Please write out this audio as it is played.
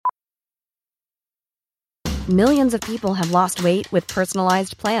Millions of people have lost weight with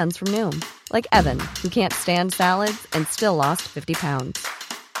personalized plans from Noom. Like Evan, who can't stand salads and still lost 50 pounds.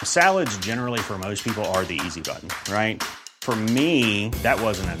 Salads generally for most people are the easy button, right? For me, that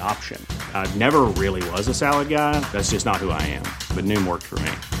wasn't an option. I never really was a salad guy. That's just not who I am. But Noom worked for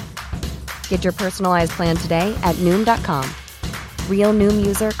me. Get your personalized plan today at Noom.com. Real Noom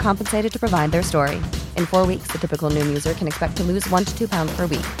user compensated to provide their story. In 4 weeks, the typical Noom user can expect to lose 1 to 2 pounds per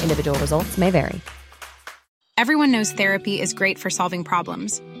week. Individual results may vary. Everyone knows therapy is great for solving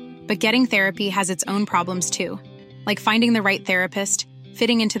problems. But getting therapy has its own problems too. Like finding the right therapist,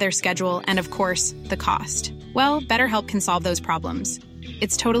 fitting into their schedule, and of course, the cost. Well, BetterHelp can solve those problems.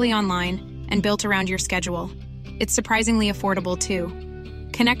 It's totally online and built around your schedule. It's surprisingly affordable too.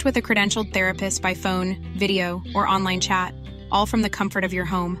 Connect with a credentialed therapist by phone, video, or online chat, all from the comfort of your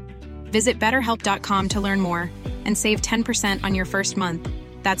home. Visit BetterHelp.com to learn more and save 10% on your first month.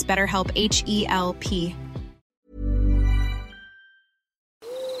 That's BetterHelp, H-E-L-P.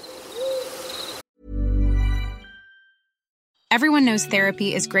 Everyone knows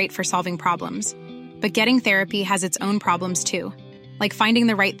therapy is great for solving problems. But getting therapy has its own problems too. Like finding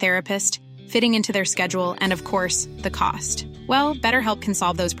the right therapist, fitting into their schedule, and of course, the cost. Well, BetterHelp can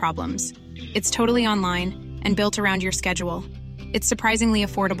solve those problems. It's totally online and built around your schedule. It's surprisingly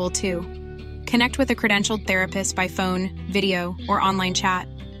affordable too. Connect with a credentialed therapist by phone, video, or online chat,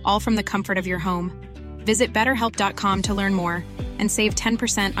 all from the comfort of your home. Visit BetterHelp.com to learn more and save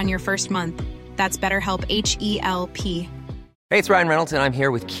 10% on your first month. That's BetterHelp, H-E-L-P. Hey, it's Ryan Reynolds, and I'm here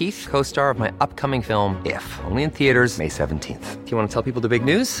with Keith, co-star of my upcoming film, If, only in theaters May 17th. Do you want to tell people the big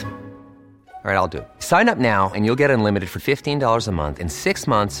news? All right, I'll do it. Sign up now and you'll get unlimited for $15 a month and 6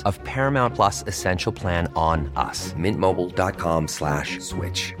 months of Paramount Plus Essential Plan on us.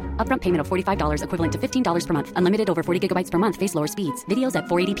 MintMobile.com/switch. Upfront payment of $45 equivalent to $15 per month. Unlimited over 40 gigabytes per month. Face lower speeds. Videos at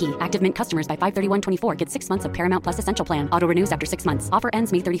 480p. Active Mint customers by 531.24 get 6 months of Paramount Plus Essential Plan. Auto renews after 6 months. Offer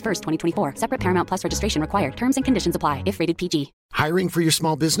ends May 31st, 2024. Separate Paramount Plus registration required. Terms and conditions apply if rated PG. Hiring for your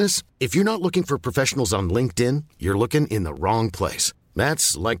small business? If you're not looking for professionals on LinkedIn, you're looking in the wrong place.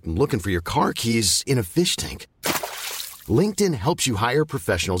 That's like looking for your car keys in a fish tank. LinkedIn helps you hire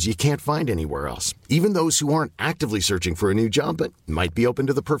professionals you can't find anywhere else, even those who aren't actively searching for a new job but might be open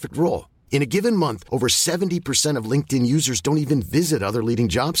to the perfect role. In a given month, over 70% of LinkedIn users don't even visit other leading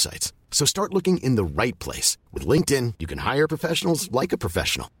job sites. So start looking in the right place. With LinkedIn, you can hire professionals like a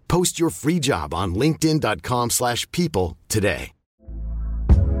professional. Post your free job on linkedin.com/people today.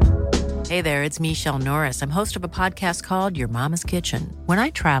 Hey there, it's Michelle Norris. I'm host of a podcast called Your Mama's Kitchen. When I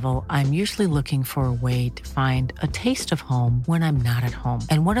travel, I'm usually looking for a way to find a taste of home when I'm not at home.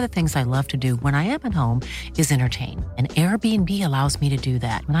 And one of the things I love to do when I am at home is entertain. And Airbnb allows me to do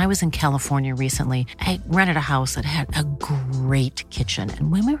that. When I was in California recently, I rented a house that had a great kitchen.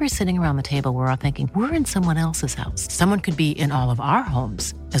 And when we were sitting around the table, we're all thinking, we're in someone else's house. Someone could be in all of our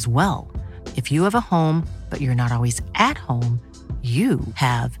homes as well. If you have a home, but you're not always at home, you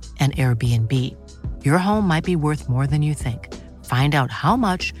have an Airbnb. Your home might be worth more than you think. Find out how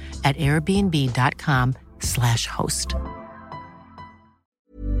much at airbnb.com/host.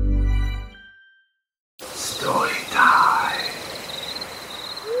 Story time.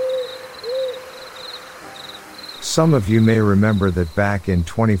 Some of you may remember that back in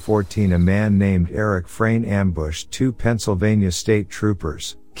 2014 a man named Eric Frayne ambushed 2 Pennsylvania state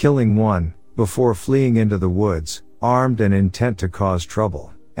troopers, killing one, before fleeing into the woods, armed and intent to cause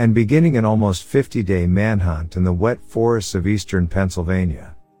trouble, and beginning an almost 50-day manhunt in the wet forests of eastern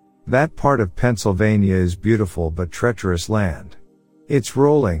Pennsylvania. That part of Pennsylvania is beautiful but treacherous land. It's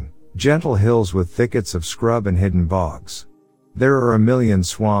rolling, gentle hills with thickets of scrub and hidden bogs. There are a million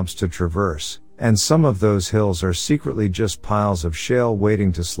swamps to traverse, and some of those hills are secretly just piles of shale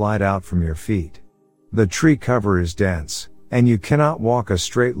waiting to slide out from your feet. The tree cover is dense, and you cannot walk a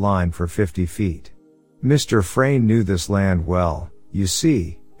straight line for 50 feet. Mr. Frayne knew this land well, you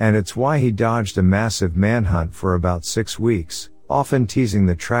see, and it's why he dodged a massive manhunt for about 6 weeks, often teasing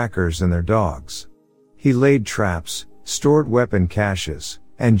the trackers and their dogs. He laid traps, stored weapon caches,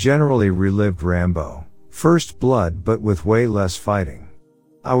 and generally relived Rambo, First Blood but with way less fighting.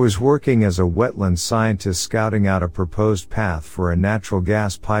 I was working as a wetland scientist scouting out a proposed path for a natural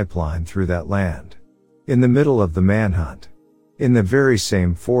gas pipeline through that land. In the middle of the manhunt. In the very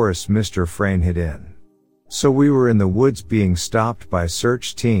same forest Mr. Frayne hid in. So we were in the woods being stopped by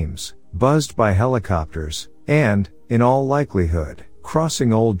search teams, buzzed by helicopters, and, in all likelihood,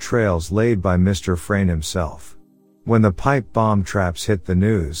 crossing old trails laid by Mr. Frayne himself. When the pipe bomb traps hit the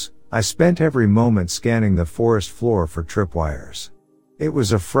news, I spent every moment scanning the forest floor for tripwires. It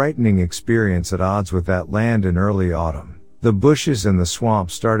was a frightening experience at odds with that land in early autumn, The bushes in the swamp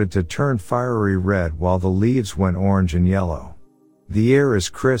started to turn fiery red while the leaves went orange and yellow. The air is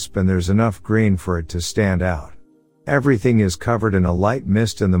crisp and there's enough green for it to stand out. Everything is covered in a light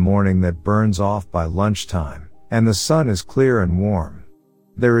mist in the morning that burns off by lunchtime, and the sun is clear and warm.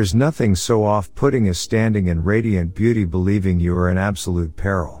 There is nothing so off-putting as standing in radiant beauty believing you are in absolute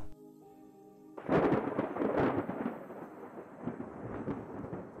peril.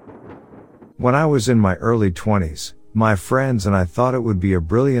 When I was in my early 20s, my friends and I thought it would be a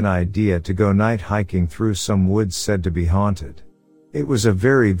brilliant idea to go night hiking through some woods said to be haunted. It was a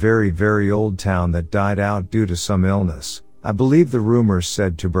very old town that died out due to some illness. I believe the rumors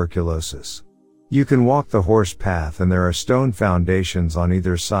said tuberculosis. You can walk the horse path and there are stone foundations on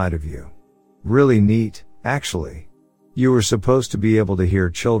either side of you. Really neat, actually. You were supposed to be able to hear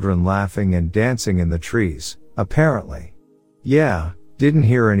children laughing and dancing in the trees, apparently. Yeah, didn't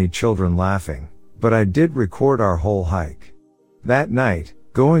hear any children laughing, but I did record our whole hike. That night,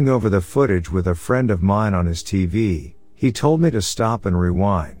 going over the footage with a friend of mine on his TV, he told me to stop and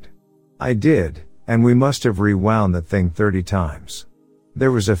rewind. I did, and we must have rewound that thing 30 times.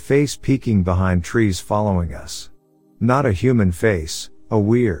 There was a face peeking behind trees following us. Not a human face, a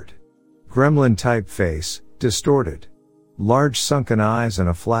weird gremlin-type face, distorted. Large sunken eyes and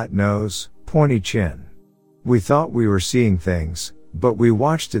a flat nose, pointy chin. We thought we were seeing things, but we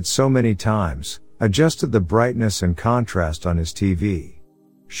watched it so many times, adjusted the brightness and contrast on his TV.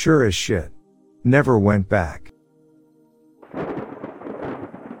 Sure as shit. Never went back.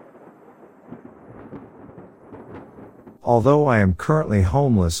 Although I am currently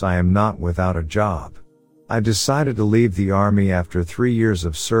homeless, I am not without a job. I decided to leave the army after 3 years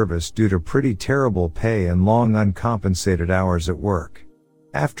of service due to pretty terrible pay and long uncompensated hours at work.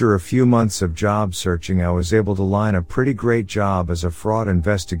 After a few months of job searching, I was able to line a pretty great job as a fraud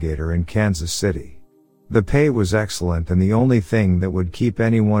investigator in Kansas City. The pay was excellent, and the only thing that would keep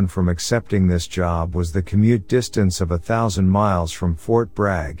anyone from accepting this job was the commute distance of 1,000 miles from Fort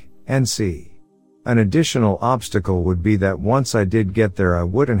Bragg, NC. An additional obstacle would be that once I did get there, I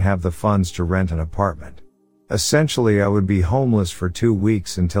wouldn't have the funds to rent an apartment. Essentially, I would be homeless for 2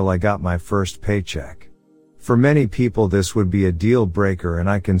 weeks until I got my first paycheck. For many people this would be a deal breaker, and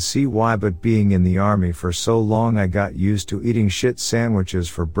I can see why, but being in the army for so long, I got used to eating shit sandwiches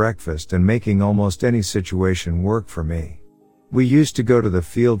for breakfast and making almost any situation work for me. We used to go to the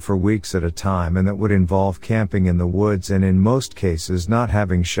field for weeks at a time, and that would involve camping in the woods and in most cases not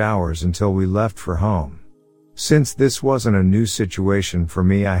having showers until we left for home. Since this wasn't a new situation for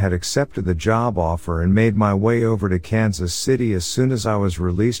me, I had accepted the job offer and made my way over to Kansas City as soon as I was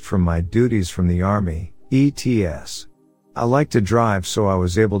released from my duties from the Army, ETS. I like to drive, so I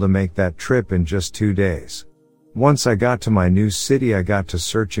was able to make that trip in just 2 days. Once I got to my new city, I got to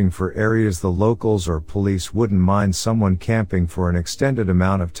searching for areas the locals or police wouldn't mind someone camping for an extended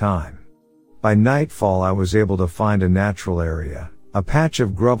amount of time. By nightfall, I was able to find a natural area, a patch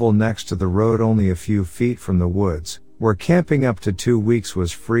of gravel next to the road only a few feet from the woods, where camping up to 2 weeks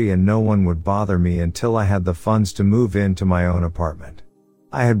was free and no one would bother me until I had the funds to move into my own apartment.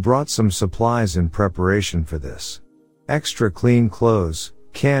 I had brought some supplies in preparation for this. Extra clean clothes,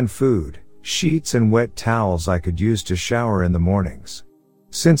 canned food, sheets and wet towels I could use to shower in the mornings.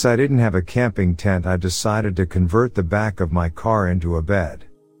 Since I didn't have a camping tent, I decided to convert the back of my car into a bed.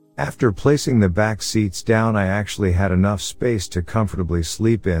 After placing the back seats down, I actually had enough space to comfortably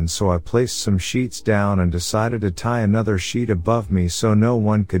sleep in, so I placed some sheets down and decided to tie another sheet above me so no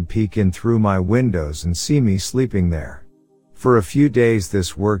one could peek in through my windows and see me sleeping there. For a few days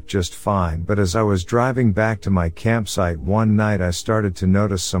this worked just fine, but as I was driving back to my campsite one night, I started to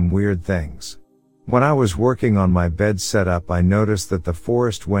notice some weird things. When I was working on my bed setup, I noticed that the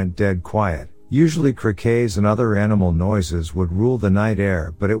forest went dead quiet. Usually crickets and other animal noises would rule the night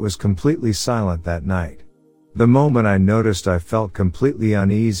air, but it was completely silent that night. The moment I noticed, I felt completely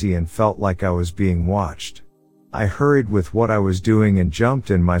uneasy and felt like I was being watched. I hurried with what I was doing and jumped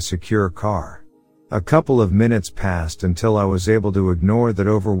in my secure car. A couple of minutes passed until I was able to ignore that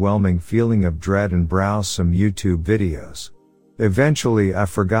overwhelming feeling of dread and browse some YouTube videos. Eventually, I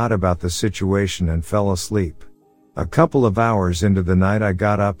forgot about the situation and fell asleep. A couple of hours into the night, I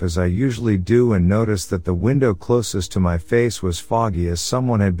got up as I usually do and noticed that the window closest to my face was foggy, as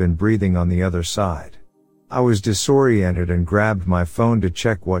someone had been breathing on the other side. I was disoriented and grabbed my phone to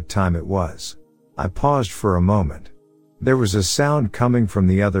check what time it was. I paused for a moment. There was a sound coming from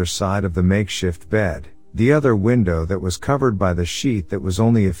the other side of the makeshift bed, the other window that was covered by the sheet that was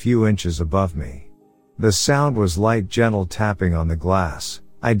only a few inches above me. The sound was light, gentle tapping on the glass.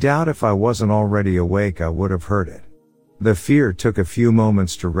 I doubt if I wasn't already awake I would have heard it. The fear took a few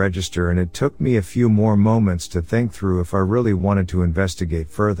moments to register, and it took me a few more moments to think through if I really wanted to investigate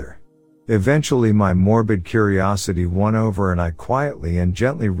further. Eventually my morbid curiosity won over, and I quietly and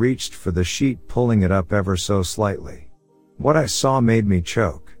gently reached for the sheet, pulling it up ever so slightly. What I saw made me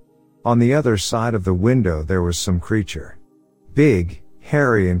choke. On the other side of the window there was some creature. Big,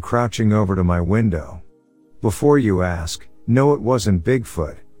 hairy, and crouching over to my window. Before you ask, no, it wasn't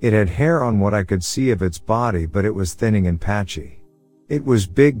Bigfoot. It had hair on what I could see of its body, but it was thinning and patchy. It was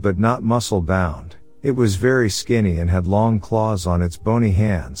big but not muscle bound. It was very skinny and had long claws on its bony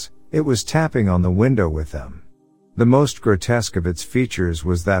hands. It was tapping on the window with them. The most grotesque of its features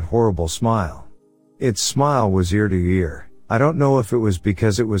was that horrible smile. Its smile was ear to ear. I don't know if it was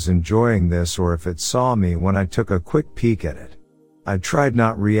because it was enjoying this or if it saw me when I took a quick peek at it. I tried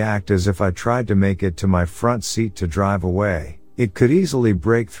not react, as if I tried to make it to my front seat to drive away. It could easily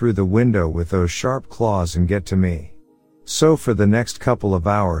break through the window with those sharp claws and get to me. So for the next couple of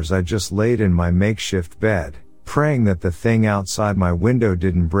hours I just laid in my makeshift bed, praying that the thing outside my window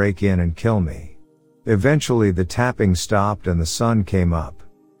didn't break in and kill me. Eventually the tapping stopped and the sun came up.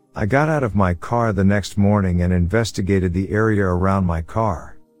 I got out of my car the next morning and investigated the area around my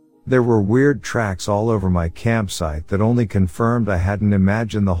car. There were weird tracks all over my campsite that only confirmed I hadn't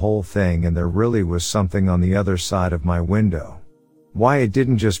imagined the whole thing, and there really was something on the other side of my window. Why it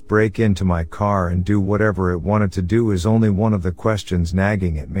didn't just break into my car and do whatever it wanted to do is only one of the questions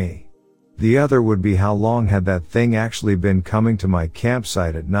nagging at me. The other would be, how long had that thing actually been coming to my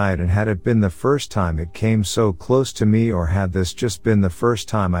campsite at night, and had it been the first time it came so close to me, or had this just been the first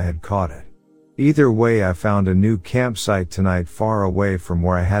time I had caught it? Either way, I found a new campsite tonight far away from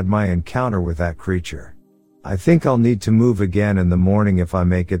where I had my encounter with that creature. I think I'll need to move again in the morning if I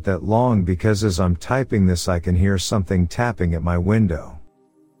make it that long, because as I'm typing this I can hear something tapping at my window.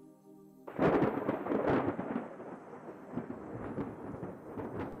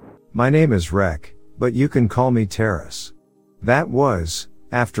 My name is Rek, but you can call me Terrace. That was,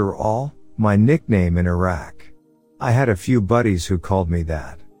 after all, my nickname in Iraq. I had a few buddies who called me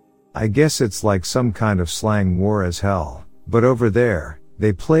that. I guess it's like some kind of slang war as hell, but over there,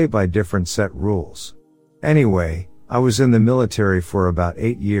 they play by different set rules. Anyway, I was in the military for about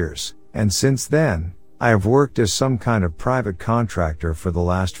 8 years, and since then, I have worked as some kind of private contractor for the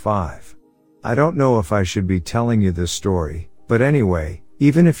last 5. I don't know if I should be telling you this story, but anyway,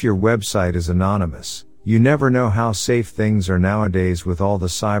 even if your website is anonymous, you never know how safe things are nowadays with all the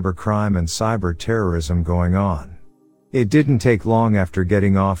cybercrime and cyber terrorism going on. It didn't take long after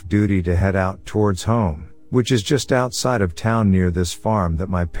getting off duty to head out towards home, which is just outside of town near this farm that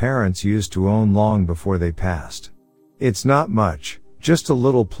my parents used to own long before they passed. It's not much, just a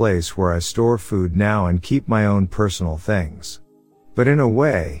little place where I store food now and keep my own personal things. But in a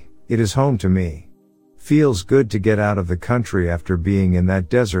way, it is home to me. Feels good to get out of the country after being in that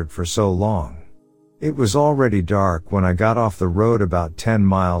desert for so long. It was already dark when I got off the road about 10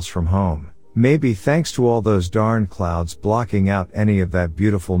 miles from home, maybe thanks to all those darn clouds blocking out any of that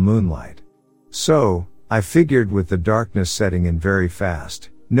beautiful moonlight. So, I figured with the darkness setting in very fast,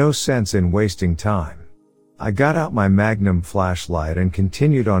 no sense in wasting time. I got out my Magnum flashlight and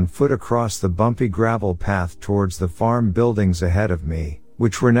continued on foot across the bumpy gravel path towards the farm buildings ahead of me,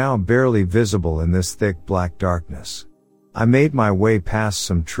 which were now barely visible in this thick black darkness. I made my way past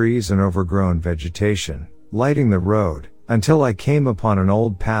some trees and overgrown vegetation, lighting the road, until I came upon an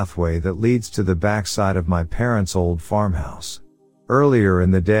old pathway that leads to the backside of my parents' old farmhouse. Earlier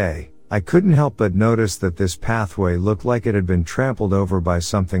in the day, I couldn't help but notice that this pathway looked like it had been trampled over by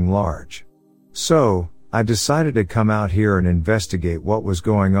something large. So, I decided to come out here and investigate what was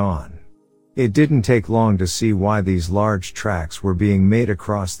going on. It didn't take long to see why these large tracks were being made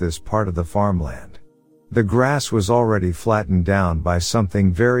across this part of the farmland. The grass was already flattened down by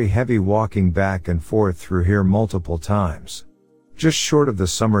something very heavy walking back and forth through here multiple times. Just short of the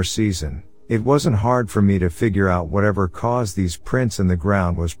summer season, it wasn't hard for me to figure out whatever caused these prints in the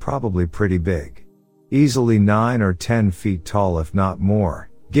ground was probably pretty big. Easily 9 or 10 feet tall if not more,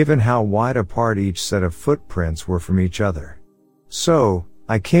 given how wide apart each set of footprints were from each other. So,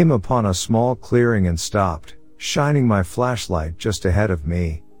 I came upon a small clearing and stopped, shining my flashlight just ahead of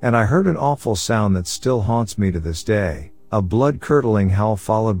me, and I heard an awful sound that still haunts me to this day, a blood-curdling howl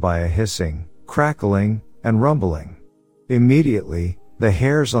followed by a hissing, crackling, and rumbling. Immediately, the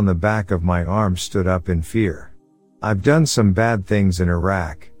hairs on the back of my arms stood up in fear. I've done some bad things in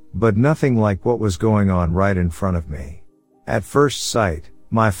Iraq, but nothing like what was going on right in front of me. At first sight,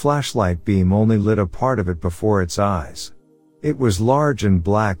 my flashlight beam only lit a part of it before its eyes. It was large and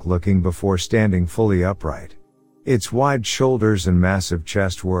black looking before standing fully upright. Its wide shoulders and massive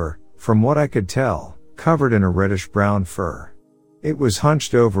chest were, from what I could tell, covered in a reddish-brown fur. It was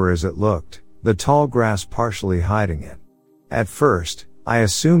hunched over as it looked, the tall grass partially hiding it. At first, I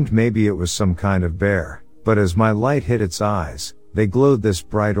assumed maybe it was some kind of bear, but as my light hit its eyes, they glowed this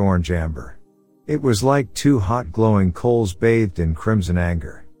bright orange amber. It was like two hot glowing coals bathed in crimson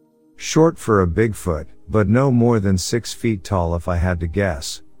anger. Short for a Bigfoot, but no more than 6 feet tall if I had to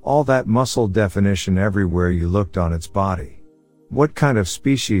guess, all that muscle definition everywhere you looked on its body. What kind of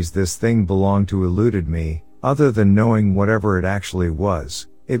species this thing belonged to eluded me, other than knowing whatever it actually was,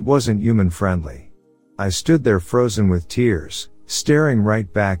 it wasn't human friendly. I stood there frozen with tears, staring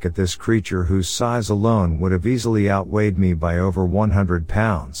right back at this creature whose size alone would have easily outweighed me by over 100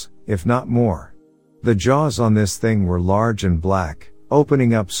 pounds, if not more. The jaws on this thing were large and black,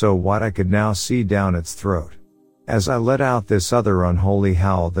 opening up so wide I could now see down its throat. As I let out this other unholy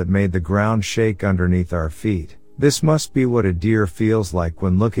howl that made the ground shake underneath our feet, this must be what a deer feels like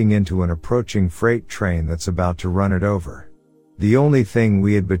when looking into an approaching freight train that's about to run it over. The only thing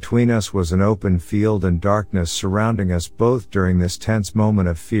we had between us was an open field and darkness surrounding us both during this tense moment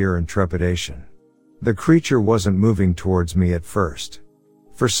of fear and trepidation. The creature wasn't moving towards me at first.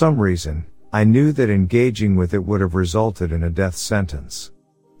 For some reason, I knew that engaging with it would have resulted in a death sentence.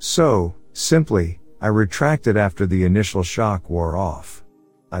 So, simply, I retracted after the initial shock wore off.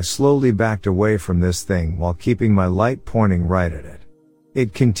 I slowly backed away from this thing while keeping my light pointing right at it.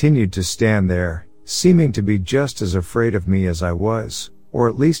 It continued to stand there, seeming to be just as afraid of me as I was, or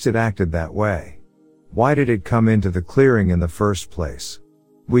at least it acted that way. Why did it come into the clearing in the first place?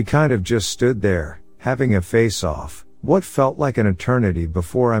 We kind of just stood there, having a face-off, what felt like an eternity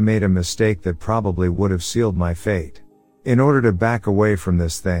before I made a mistake that probably would have sealed my fate. In order to back away from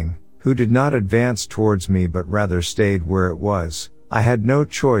this thing, who did not advance towards me but rather stayed where it was, I had no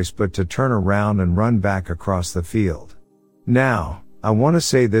choice but to turn around and run back across the field. Now, I want to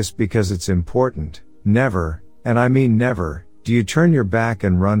say this because it's important, never, and I mean never, do you turn your back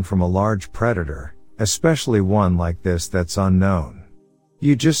and run from a large predator, especially one like this that's unknown.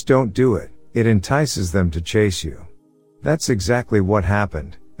 You just don't do it, it entices them to chase you. That's exactly what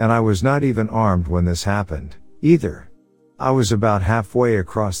happened, and I was not even armed when this happened, either. I was about halfway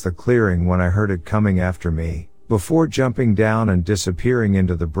across the clearing when I heard it coming after me, before jumping down and disappearing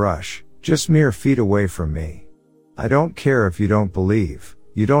into the brush, just mere feet away from me. I don't care if you don't believe,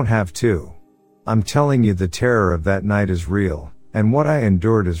 you don't have to. I'm telling you the terror of that night is real, and what I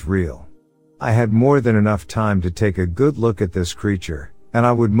endured is real. I had more than enough time to take a good look at this creature, and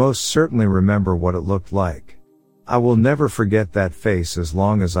I would most certainly remember what it looked like. I will never forget that face as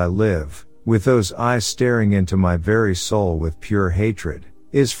long as I live, with those eyes staring into my very soul with pure hatred,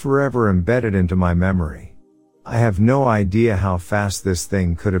 is forever embedded into my memory. I have no idea how fast this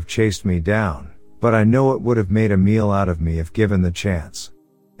thing could have chased me down, but I know it would have made a meal out of me if given the chance.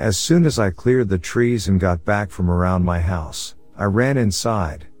 As soon as I cleared the trees and got back from around my house, I ran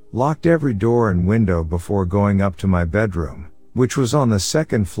inside, locked every door and window before going up to my bedroom, which was on the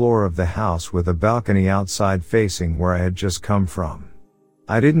second floor of the house with a balcony outside facing where I had just come from.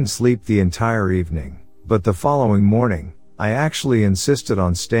 I didn't sleep the entire evening, but the following morning, I actually insisted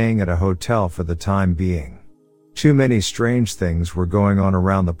on staying at a hotel for the time being. Too many strange things were going on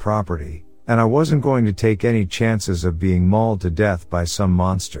around the property, and I wasn't going to take any chances of being mauled to death by some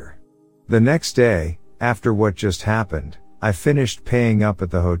monster. The next day, after what just happened, I finished paying up at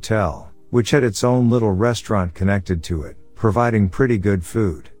the hotel, which had its own little restaurant connected to it, providing pretty good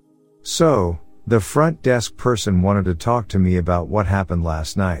food. So, the front desk person wanted to talk to me about what happened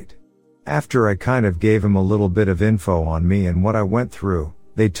last night. After I kind of gave him a little bit of info on me and what I went through,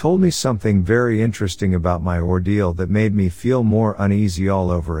 they told me something very interesting about my ordeal that made me feel more uneasy all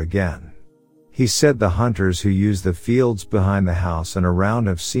over again. He said the hunters who use the fields behind the house and around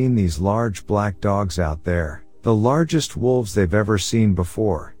have seen these large black dogs out there, the largest wolves they've ever seen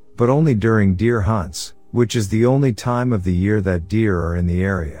before, but only during deer hunts, which is the only time of the year that deer are in the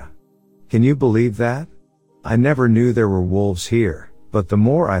area. Can you believe that? I never knew there were wolves here, but the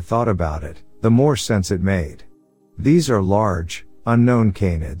more I thought about it, the more sense it made. These are large, unknown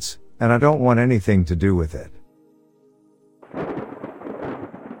canids, and I don't want anything to do with it.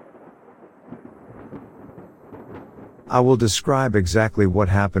 I will describe exactly what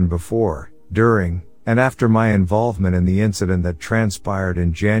happened before, during, and after my involvement in the incident that transpired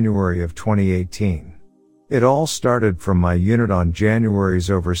in January of 2018. It all started from my unit on January's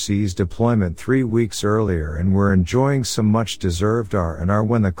overseas deployment 3 weeks earlier, and we're enjoying some much deserved R&R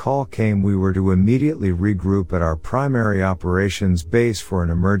when the call came we were to immediately regroup at our primary operations base for an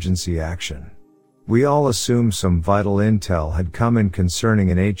emergency action. We all assumed some vital intel had come in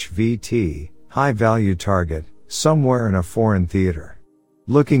concerning an HVT, high value target, somewhere in a foreign theater.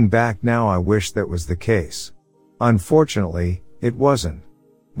 Looking back now, I wish that was the case. Unfortunately, it wasn't.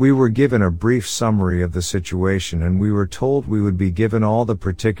 We were given a brief summary of the situation and we were told we would be given all the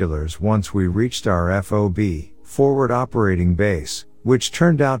particulars once we reached our FOB, forward operating base, which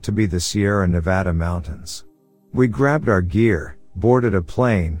turned out to be the Sierra Nevada mountains. We grabbed our gear, boarded a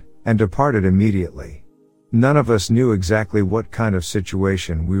plane, and departed immediately. None of us knew exactly what kind of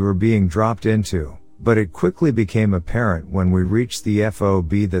situation we were being dropped into, but it quickly became apparent when we reached the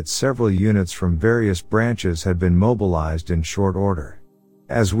FOB that several units from various branches had been mobilized in short order.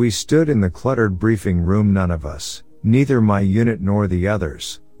 As we stood in the cluttered briefing room, none of us, neither my unit nor the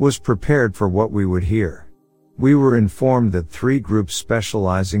others, was prepared for what we would hear. We were informed that 3 groups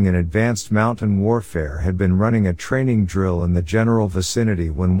specializing in advanced mountain warfare had been running a training drill in the general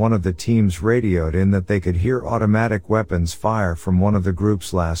vicinity when one of the teams radioed in that they could hear automatic weapons fire from one of the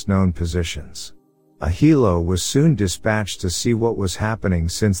group's last known positions. A helo was soon dispatched to see what was happening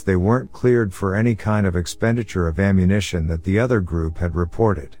since they weren't cleared for any kind of expenditure of ammunition that the other group had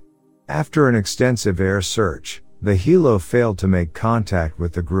reported. After an extensive air search, the helo failed to make contact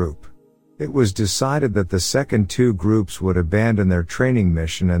with the group. It was decided that the second 2 groups would abandon their training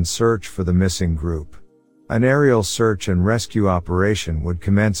mission and search for the missing group. An aerial search and rescue operation would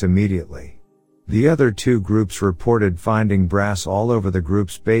commence immediately. The other 2 groups reported finding brass all over the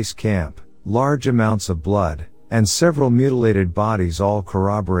group's base camp, large amounts of blood, and several mutilated bodies, all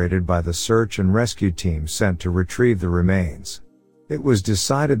corroborated by the search and rescue team sent to retrieve the remains. It was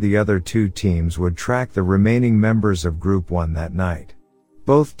decided the other 2 teams would track the remaining members of Group 1 that night.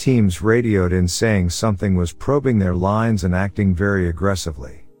 Both teams radioed in saying something was probing their lines and acting very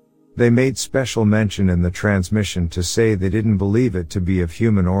aggressively. They made special mention in the transmission to say they didn't believe it to be of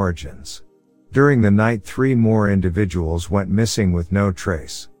human origins. During the night, 3 more individuals went missing with no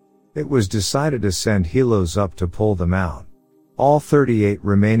trace. It was decided to send helos up to pull them out. All 38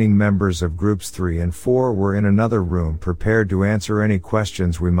 remaining members of Groups 3 and 4 were in another room prepared to answer any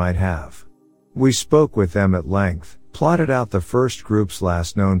questions we might have. We spoke with them at length, plotted out the first group's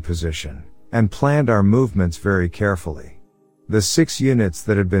last known position, and planned our movements very carefully. The 6 units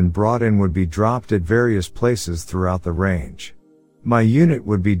that had been brought in would be dropped at various places throughout the range. My unit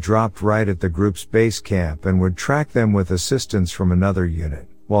would be dropped right at the group's base camp and would track them with assistance from another unit,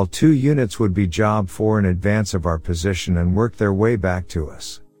 while 2 units would be job 4 in advance of our position and work their way back to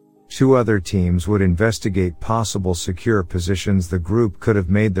us. 2 other teams would investigate possible secure positions the group could have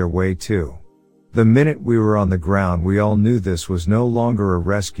made their way to. The minute we were on the ground, we all knew this was no longer a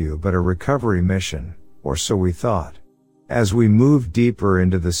rescue but a recovery mission, or so we thought. As we moved deeper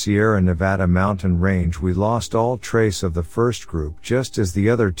into the Sierra Nevada mountain range, we lost all trace of the first group just as the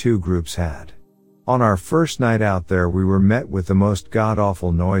other 2 groups had. On our first night out there, we were met with the most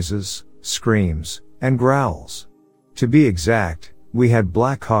god-awful noises, screams, and growls. To be exact, we had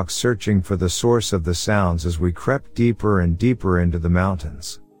Blackhawks searching for the source of the sounds as we crept deeper and deeper into the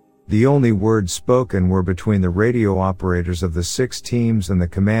mountains. The only words spoken were between the radio operators of the 6 teams and the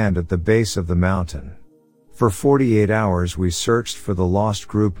command at the base of the mountain. For 48 hours we searched for the lost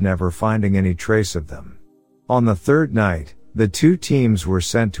group, never finding any trace of them. On the 3rd night, the 2 teams were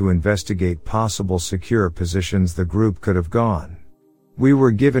sent to investigate possible secure positions the group could have gone. We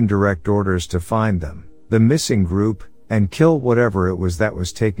were given direct orders to find them, the missing group, and kill whatever it was that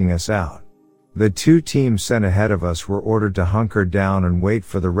was taking us out. The 2 teams sent ahead of us were ordered to hunker down and wait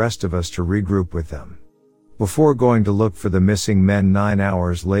for the rest of us to regroup with them. Before going to look for the missing men 9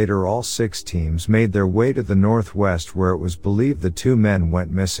 hours later, all 6 teams made their way to the northwest where it was believed the 2 men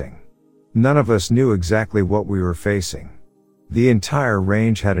went missing. None of us knew exactly what we were facing. The entire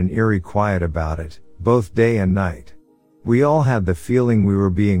range had an eerie quiet about it, both day and night. We all had the feeling we were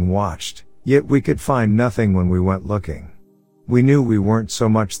being watched, yet we could find nothing when we went looking. We knew we weren't so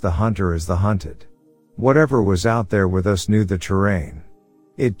much the hunter as the hunted. Whatever was out there with us knew the terrain.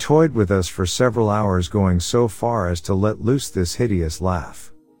 It toyed with us for several hours, going so far as to let loose this hideous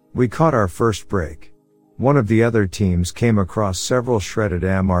laugh. We caught our first break. One of the other teams came across several shredded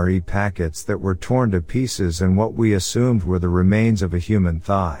MRE packets that were torn to pieces and what we assumed were the remains of a human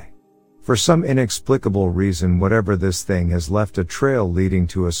thigh. For some inexplicable reason, whatever this thing has left a trail leading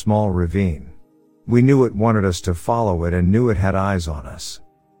to a small ravine. We knew it wanted us to follow it and knew it had eyes on us.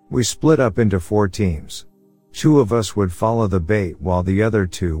 We split up into 4 teams. 2 of us would follow the bait while the other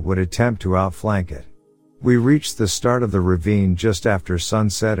 2 would attempt to outflank it. We reached the start of the ravine just after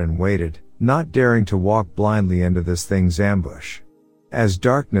sunset and waited, not daring to walk blindly into this thing's ambush. As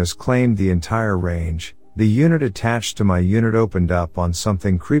darkness claimed the entire range, the unit attached to my unit opened up on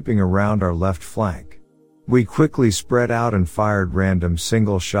something creeping around our left flank. We quickly spread out and fired random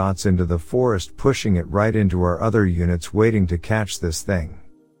single shots into the forest, pushing it right into our other units waiting to catch this thing.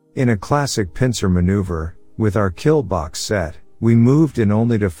 In a classic pincer maneuver, with our kill box set, we moved in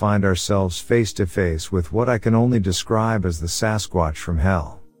only to find ourselves face to face with what I can only describe as the Sasquatch from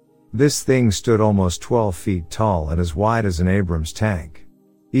hell. This thing stood almost 12 feet tall and as wide as an Abrams tank.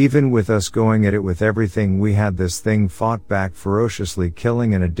 Even with us going at it with everything we had, this thing fought back ferociously,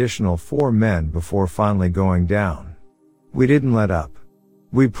 killing an additional 4 men before finally going down. We didn't let up.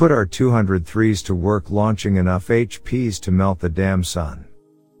 We put our 203s to work launching enough HPs to melt the damn sun.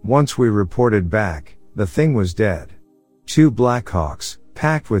 Once we reported back, the thing was dead. 2 Blackhawks,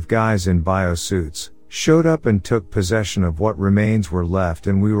 packed with guys in biosuits, showed up and took possession of what remains were left,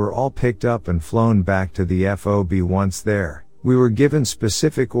 and we were all picked up and flown back to the FOB. Once there, we were given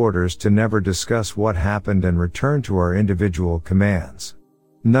specific orders to never discuss what happened and return to our individual commands.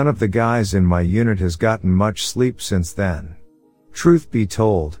 None of the guys in my unit has gotten much sleep since then. Truth be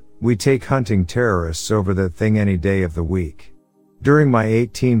told, we take hunting terrorists over that thing any day of the week. During my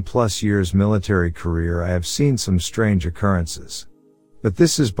 18+ years military career, I have seen some strange occurrences. But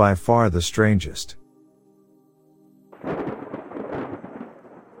this is by far the strangest.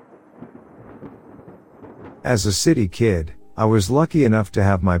 As a city kid, I was lucky enough to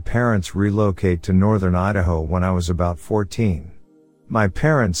have my parents relocate to northern Idaho when I was about 14. My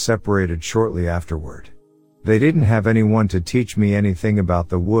parents separated shortly afterward. They didn't have anyone to teach me anything about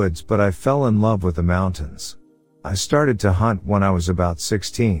the woods, but I fell in love with the mountains. I started to hunt when I was about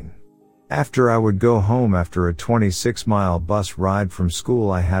 16. After I would go home after a 26-mile bus ride from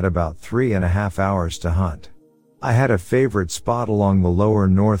school, I had about 3.5 hours to hunt. I had a favorite spot along the lower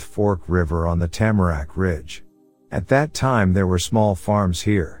North Fork River on the Tamarack Ridge. At that time there were small farms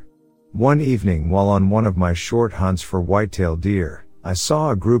here. One evening, while on one of my short hunts for whitetail deer, I saw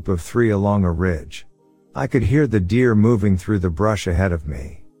a group of 3 along a ridge. I could hear the deer moving through the brush ahead of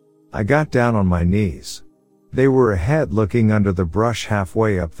me. I got down on my knees. They were ahead, looking under the brush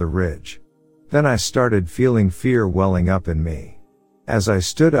halfway up the ridge. Then I started feeling fear welling up in me. As I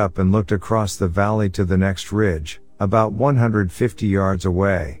stood up and looked across the valley to the next ridge, about 150 yards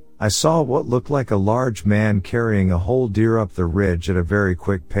away, I saw what looked like a large man carrying a whole deer up the ridge at a very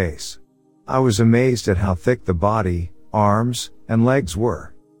quick pace. I was amazed at how thick the body, arms, and legs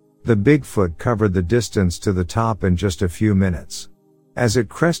were. The Bigfoot covered the distance to the top in just a few minutes. As it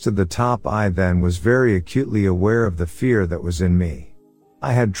crested the top, I then was very acutely aware of the fear that was in me.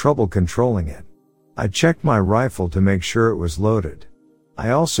 I had trouble controlling it. I checked my rifle to make sure it was loaded. I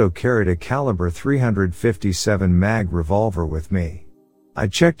also carried a caliber .357 mag revolver with me. I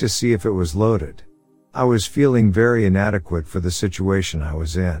checked to see if it was loaded. I was feeling very inadequate for the situation I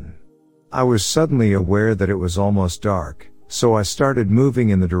was in. I was suddenly aware that it was almost dark, so I started moving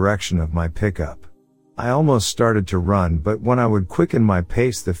in the direction of my pickup. I almost started to run, but when I would quicken my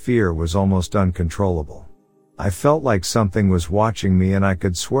pace, the fear was almost uncontrollable. I felt like something was watching me, and I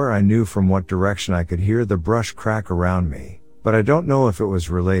could swear I knew from what direction I could hear the brush crack around me, but I don't know if it was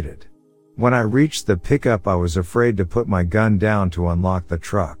related. When I reached the pickup, I was afraid to put my gun down to unlock the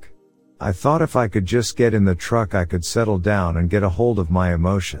truck. I thought if I could just get in the truck, I could settle down and get a hold of my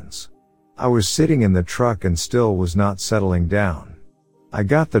emotions. I was sitting in the truck and still was not settling down. I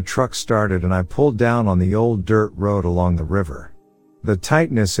got the truck started and I pulled down on the old dirt road along the river. The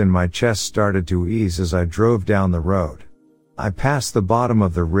tightness in my chest started to ease as I drove down the road. I passed the bottom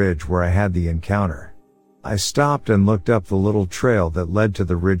of the ridge where I had the encounter. I stopped and looked up the little trail that led to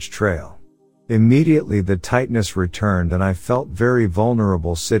the ridge trail. Immediately the tightness returned and I felt very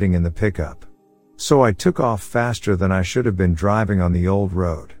vulnerable sitting in the pickup. So I took off faster than I should have been driving on the old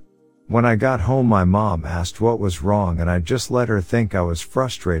road. When I got home, my mom asked what was wrong, and I just let her think I was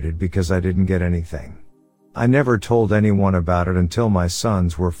frustrated because I didn't get anything. I never told anyone about it until my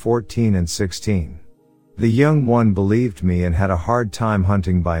sons were 14 and 16. The young one believed me and had a hard time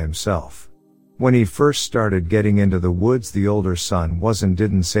hunting by himself. When he first started getting into the woods, the older son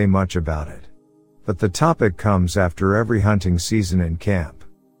didn't say much about it. But the topic comes after every hunting season in camp.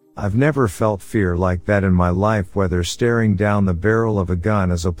 I've never felt fear like that in my life, whether staring down the barrel of a gun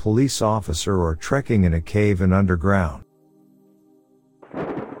as a police officer or trekking in a cave and underground.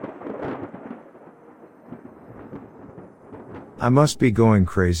 I must be going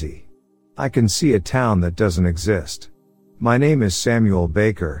crazy. I can see a town that doesn't exist. My name is Samuel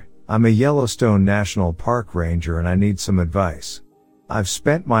Baker. I'm a Yellowstone National Park ranger and I need some advice. I've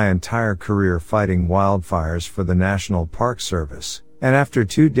spent my entire career fighting wildfires for the National Park Service, and after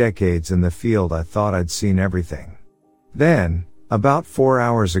 2 decades in the field, I thought I'd seen everything. Then, about 4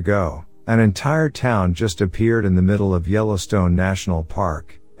 hours ago, an entire town just appeared in the middle of Yellowstone National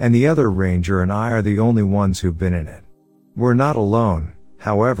Park, and the other ranger and I are the only ones who've been in it. We're not alone,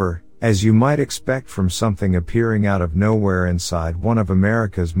 however, as you might expect from something appearing out of nowhere inside one of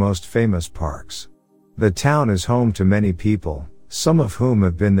America's most famous parks. The town is home to many people, some of whom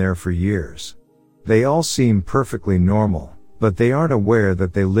have been there for years. They all seem perfectly normal, but they aren't aware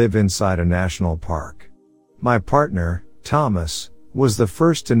that they live inside a national park. My partner, Thomas, was the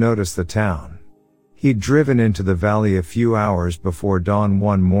first to notice the town. He'd driven into the valley a few hours before dawn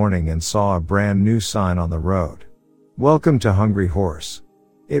one morning and saw a brand new sign on the road. "Welcome to Hungry Horse,"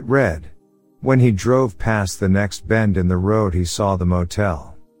 it read. When he drove past the next bend in the road, he saw the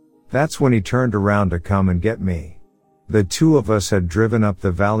motel. That's when he turned around to come and get me. The two of us had driven up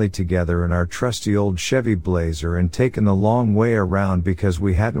the valley together in our trusty old Chevy Blazer and taken the long way around because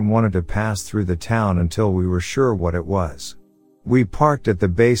we hadn't wanted to pass through the town until we were sure what it was. We parked at the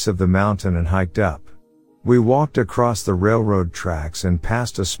base of the mountain and hiked up. We walked across the railroad tracks and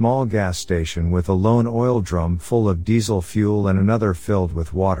past a small gas station with a lone oil drum full of diesel fuel and another filled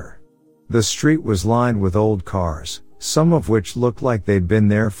with water. The street was lined with old cars, some of which looked like they'd been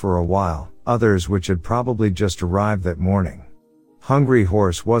there for a while, others which had probably just arrived that morning. Hungry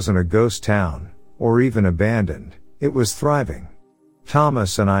Horse wasn't a ghost town, or even abandoned, it was thriving.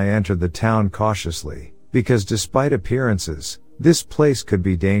 Thomas and I entered the town cautiously, because despite appearances, this place could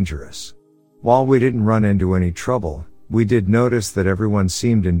be dangerous. While we didn't run into any trouble, we did notice that everyone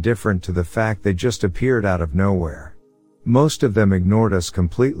seemed indifferent to the fact they just appeared out of nowhere. Most of them ignored us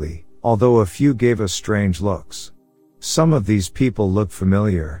completely, although a few gave us strange looks. "Some of these people look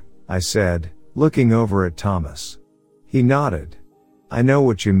familiar," I said, looking over at Thomas. He nodded. "I know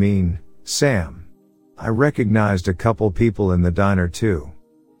what you mean, Sam. I recognized a couple people in the diner too.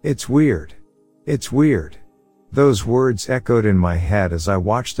 It's weird. It's weird." Those words echoed in my head as I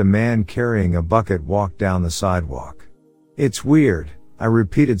watched a man carrying a bucket walk down the sidewalk. "It's weird," I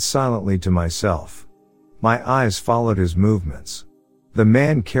repeated silently to myself. My eyes followed his movements. The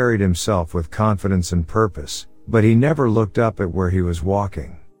man carried himself with confidence and purpose, but he never looked up at where he was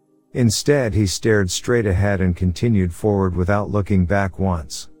walking. Instead, he stared straight ahead and continued forward without looking back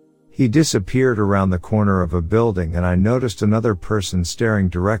once. He disappeared around the corner of a building and I noticed another person staring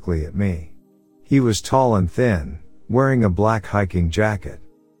directly at me. He was tall and thin, wearing a black hiking jacket.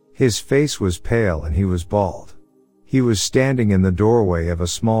 His face was pale and he was bald. He was standing in the doorway of a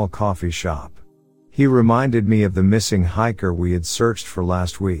small coffee shop. He reminded me of the missing hiker we had searched for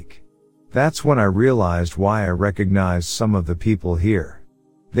last week. That's when I realized why I recognized some of the people here.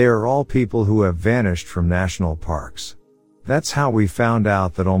 They are all people who have vanished from national parks. That's how we found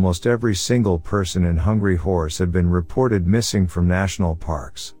out that almost every single person in Hungry Horse had been reported missing from national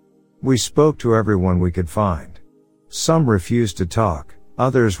parks. We spoke to everyone we could find. Some refused to talk,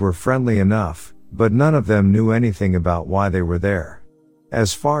 others were friendly enough, but none of them knew anything about why they were there.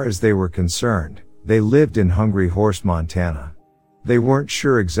 As far as they were concerned, they lived in Hungry Horse, Montana. They weren't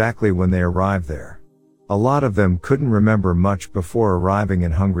sure exactly when they arrived there. A lot of them couldn't remember much before arriving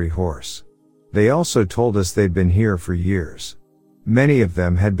in Hungry Horse. They also told us they'd been here for years. Many of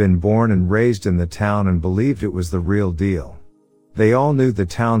them had been born and raised in the town and believed it was the real deal. They all knew the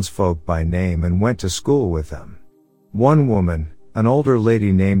townsfolk by name and went to school with them. One woman, an older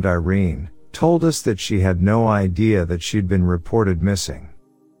lady named Irene, told us that she had no idea that she'd been reported missing.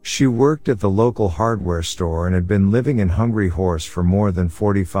 She worked at the local hardware store and had been living in Hungry Horse for more than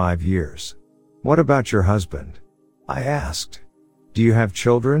 45 years. "What about your husband?" I asked. "Do you have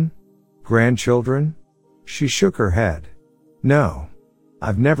children? Grandchildren?" She shook her head. "No.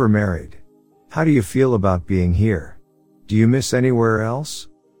 I've never married." "How do you feel about being here? Do you miss anywhere else?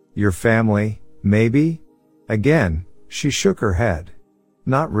 Your family, maybe?" Again, she shook her head.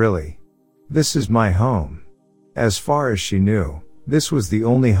 "Not really. This is my home." As far as she knew, this was the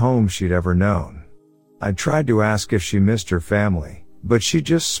only home she'd ever known. I tried to ask if she missed her family, but she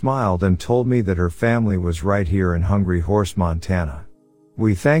just smiled and told me that her family was right here in Hungry Horse, Montana.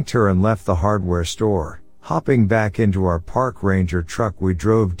 We thanked her and left the hardware store. Hopping back into our park ranger truck, we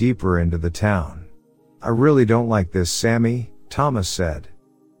drove deeper into the town. "I really don't like this, Sammy," Thomas said.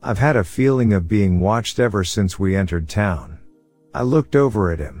 "I've had a feeling of being watched ever since we entered town." I looked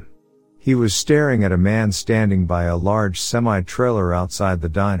over at him. He was staring at a man standing by a large semi-trailer outside the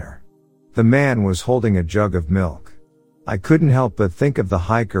diner. The man was holding a jug of milk. I couldn't help but think of the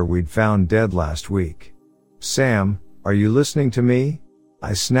hiker we'd found dead last week. "Sam, are you listening to me?"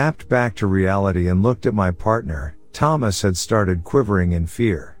 I snapped back to reality and looked at my partner. Thomas had started quivering in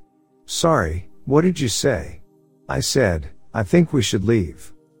fear. "Sorry, what did you say?" I said, "I think we should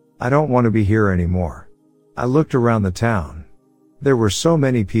leave. I don't want to be here anymore." I looked around the town. There were so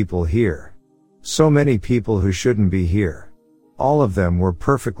many people here. So many people who shouldn't be here. All of them were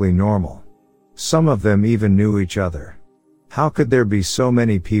perfectly normal. Some of them even knew each other. How could there be so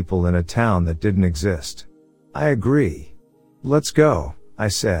many people in a town that didn't exist? I agree. Let's go, I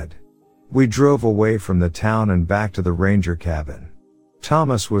said. We drove away from the town and back to the ranger cabin.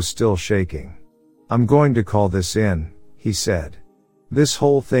 Thomas was still shaking. I'm going to call this in, he said. This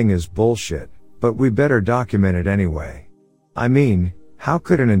whole thing is bullshit, but we better document it anyway. I mean, how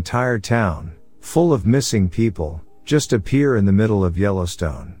could an entire town, full of missing people, just appear in the middle of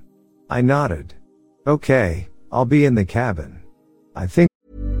Yellowstone? I nodded. Okay, I'll be in the cabin. I think.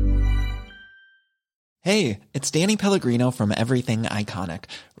 Hey, it's Danny Pellegrino from Everything Iconic.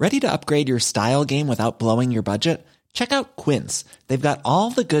 Ready to upgrade your style game without blowing your budget? Check out Quince. They've got all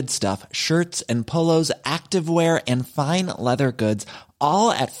the good stuff, shirts and polos, activewear, and fine leather goods,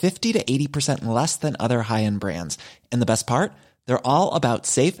 all at 50 to 80% less than other high-end brands. And the best part? They're all about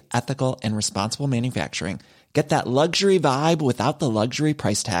safe, ethical, and responsible manufacturing. Get that luxury vibe without the luxury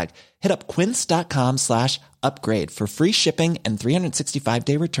price tag. Hit up quince.com/upgrade for free shipping and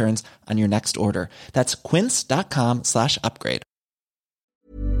 365-day returns on your next order. That's quince.com/upgrade.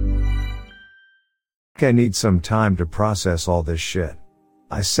 I need some time to process all this shit.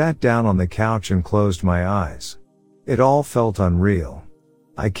 I sat down on the couch and closed my eyes. It all felt unreal.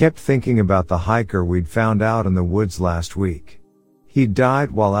 I kept thinking about the hiker we'd found out in the woods last week. He'd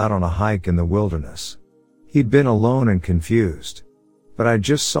died while out on a hike in the wilderness. He'd been alone and confused. But I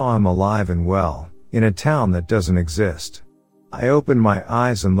just saw him alive and well, in a town that doesn't exist. I opened my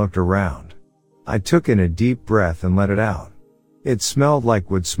eyes and looked around. I took in a deep breath and let it out. It smelled like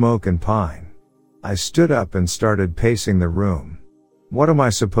wood smoke and pine. I stood up and started pacing the room. What am I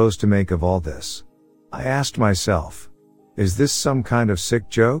supposed to make of all this? I asked myself. Is this some kind of sick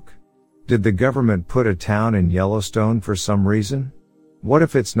joke? Did the government put a town in Yellowstone for some reason? What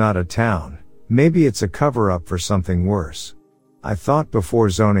if it's not a town? Maybe it's a cover-up for something worse. I thought before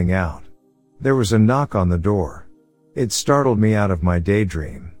zoning out. There was a knock on the door. It startled me out of my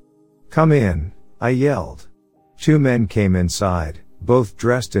daydream. Come in, I yelled. 2 men came inside, both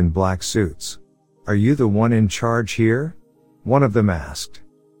dressed in black suits. Are you the one in charge here? One of them asked.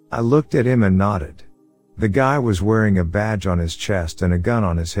 I looked at him and nodded. The guy was wearing a badge on his chest and a gun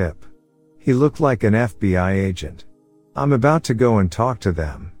on his hip. He looked like an FBI agent. I'm about to go and talk to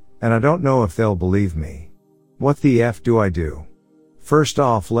them, and I don't know if they'll believe me. What the F do I do? First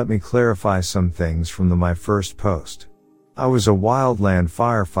off, let me clarify some things from my first post. I was a wildland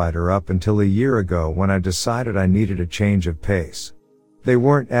firefighter up until a year ago when I decided I needed a change of pace. They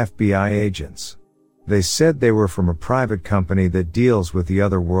weren't FBI agents. They said they were from a private company that deals with the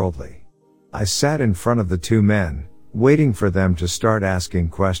otherworldly. I sat in front of the 2 men, waiting for them to start asking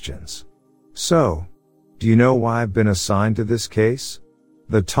questions. So, do you know why I've been assigned to this case?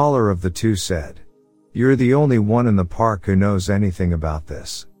 The taller of the 2 said. You're the only one in the park who knows anything about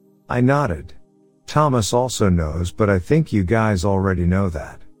this. I nodded. Thomas also knows, but I think you guys already know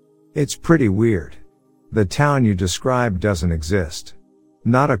that. It's pretty weird. The town you described doesn't exist.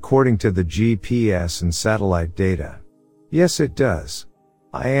 Not according to the GPS and satellite data. Yes, it does.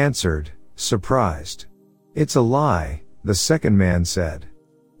 I answered, surprised. It's a lie, the second man said.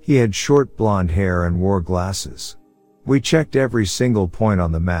 He had short blonde hair and wore glasses. We checked every single point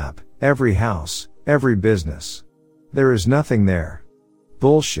on the map, every house, every business. There is nothing there.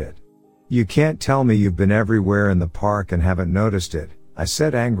 Bullshit. You can't tell me you've been everywhere in the park and haven't noticed it, I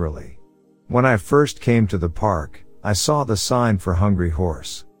said angrily. When I first came to the park, I saw the sign for Hungry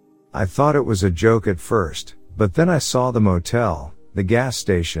Horse. I thought it was a joke at first, but then I saw the motel, the gas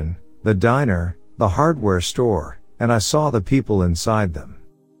station, the diner, the hardware store, and I saw the people inside them.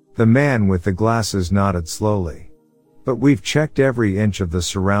 The man with the glasses nodded slowly. But we've checked every inch of the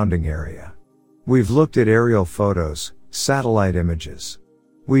surrounding area. We've looked at aerial photos, satellite images.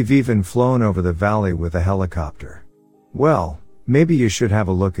 We've even flown over the valley with a helicopter. Well, maybe you should have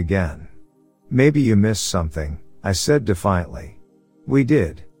a look again. Maybe you missed something, I said defiantly. We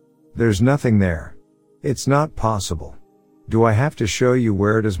did. There's nothing there. It's not possible. Do I have to show you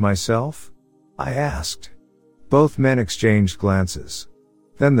where it is myself? I asked. Both men exchanged glances.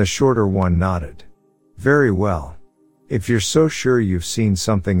 Then the shorter one nodded. Very well. If you're so sure you've seen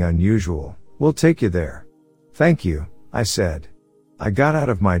something unusual, we'll take you there. Thank you, I said. I got out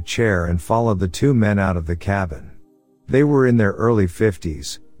of my chair and followed the 2 men out of the cabin. They were in their early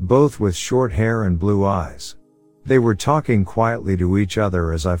 50s, both with short hair and blue eyes. They were talking quietly to each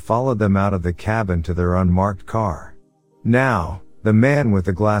other as I followed them out of the cabin to their unmarked car. Now, the man with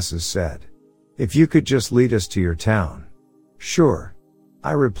the glasses said, if you could just lead us to your town. Sure.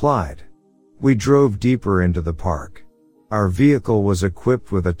 I replied. We drove deeper into the park. Our vehicle was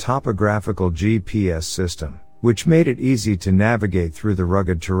equipped with a topographical GPS system, which made it easy to navigate through the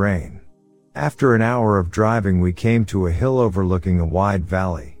rugged terrain. After an hour of driving, we came to a hill overlooking a wide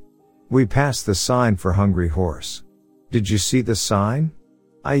valley. We passed the sign for Hungry Horse. "Did you see the sign?"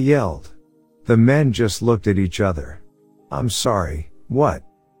 I yelled. The men just looked at each other. "I'm sorry, what?"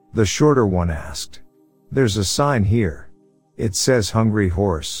 the shorter one asked. "There's a sign here. It says Hungry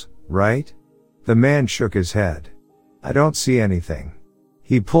Horse, right?" The man shook his head. "I don't see anything."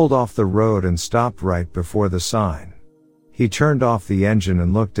 He pulled off the road and stopped right before the sign. He turned off the engine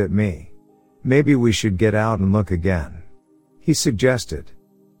and looked at me. "Maybe we should get out and look again," he suggested.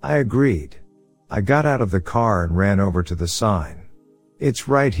 I agreed. I got out of the car and ran over to the sign. "It's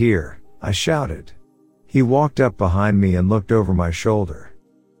right here," I shouted. He walked up behind me and looked over my shoulder.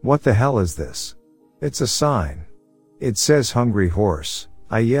 "What the hell is this?" "It's a sign. It says Hungry Horse,"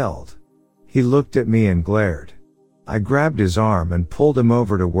 I yelled. He looked at me and glared. I grabbed his arm and pulled him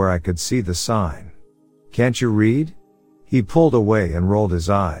over to where I could see the sign. "Can't you read?" He pulled away and rolled his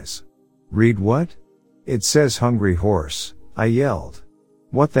eyes. "Read what?" "It says Hungry Horse," I yelled.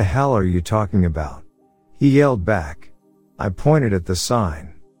 "What the hell are you talking about?" He yelled back. I pointed at the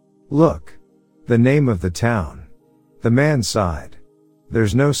sign. "Look. The name of the town." The man sighed.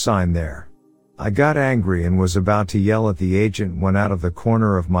 "There's no sign there." I got angry and was about to yell at the agent when out of the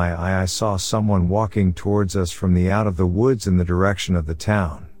corner of my eye I saw someone walking towards us from the out of the woods in the direction of the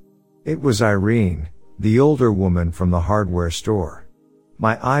town. It was Irene, the older woman from the hardware store.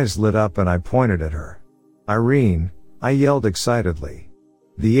 My eyes lit up and I pointed at her. "Irene," I yelled excitedly.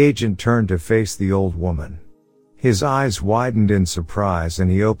 The agent turned to face the old woman. His eyes widened in surprise and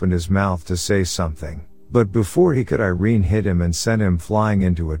he opened his mouth to say something, but before he could, Irene hit him and sent him flying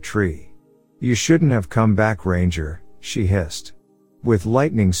into a tree. "You shouldn't have come back, Ranger," she hissed. With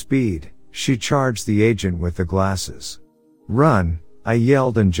lightning speed, she charged the agent with the glasses. "Run," I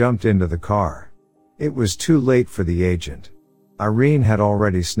yelled and jumped into the car. It was too late for the agent. Irene had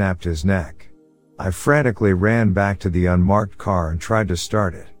already snapped his neck. I frantically ran back to the unmarked car and tried to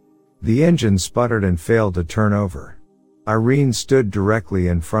start it. The engine sputtered and failed to turn over. Irene stood directly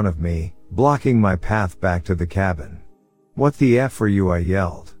in front of me, blocking my path back to the cabin. "What the F are you?" I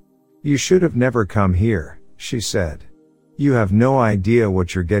yelled. "You should have never come here," she said. "You have no idea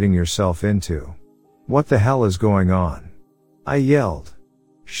what you're getting yourself into. What the hell is going on?" I yelled.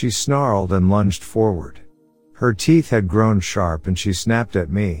 She snarled and lunged forward. Her teeth had grown sharp and she snapped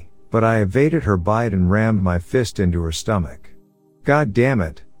at me, but I evaded her bite and rammed my fist into her stomach. "God damn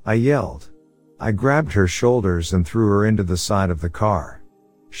it," I yelled. I grabbed her shoulders and threw her into the side of the car.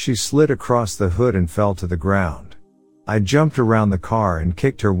 She slid across the hood and fell to the ground. I jumped around the car and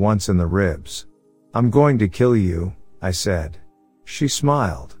kicked her once in the ribs. "I'm going to kill you," I said. She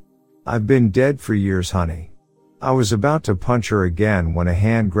smiled. "I've been dead for years, honey." I was about to punch her again when a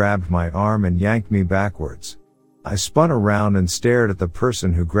hand grabbed my arm and yanked me backwards. I spun around and stared at the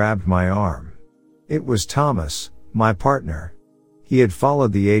person who grabbed my arm. It was Thomas, my partner. He had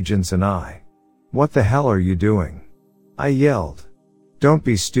followed the agents and I. "What the hell are you doing?" I yelled. "Don't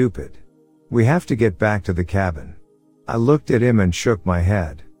be stupid. We have to get back to the cabin." I looked at him and shook my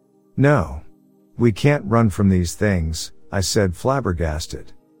head. "No. We can't run from these things," I said,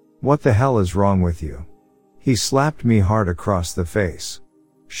 flabbergasted. "What the hell is wrong with you?" He slapped me hard across the face.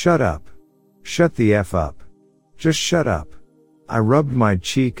 "Shut up. Shut the F up. Just shut up." I rubbed my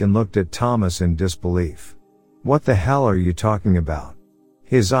cheek and looked at Thomas in disbelief. "What the hell are you talking about?"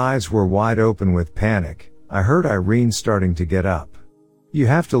 His eyes were wide open with panic. I heard Irene starting to get up. "You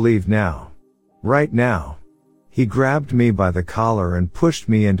have to leave now. Right now." He grabbed me by the collar and pushed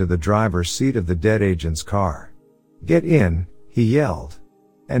me into the driver's seat of the dead agent's car. "Get in," he yelled.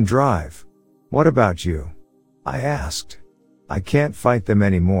 "And drive." "What about you?" I asked. "I can't fight them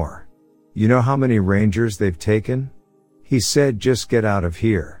anymore. You know how many Rangers they've taken?" He said, "Just get out of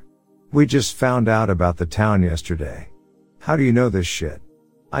here. We just found out about the town yesterday." "How do you know this shit?"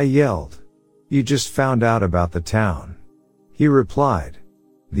 I yelled. "You just found out about the town." He replied.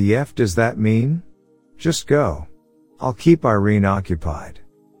 "The F does that mean? Just go. I'll keep Irene occupied.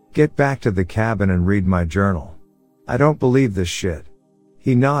 Get back to the cabin and read my journal." "I don't believe this shit."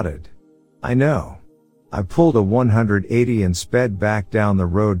 He nodded. "I know." I pulled a 180 and sped back down the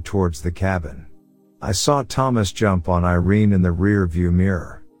road towards the cabin. I saw Thomas jump on Irene in the rear view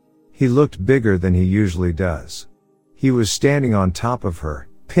mirror. He looked bigger than he usually does. He was standing on top of her,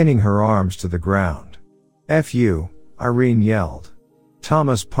 pinning her arms to the ground. "F you," Irene yelled.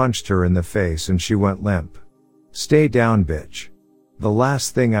 Thomas punched her in the face and she went limp. "Stay down, bitch." The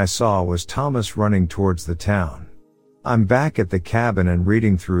last thing I saw was Thomas running towards the town. I'm back at the cabin and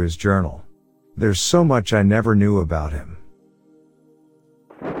reading through his journal. There's so much I never knew about him.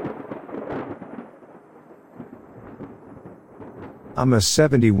 I'm a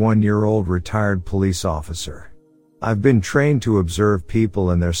 71-year-old retired police officer. I've been trained to observe people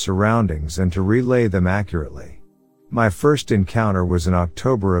and their surroundings and to relay them accurately. My first encounter was in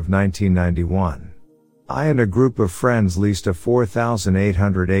October of 1991. I and a group of friends leased a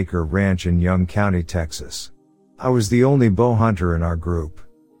 4,800-acre ranch in Young County, Texas. I was the only bow hunter in our group.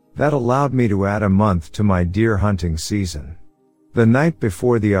 That allowed me to add a month to my deer hunting season. The night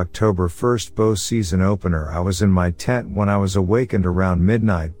before the October 1st bow season opener, I was in my tent when I was awakened around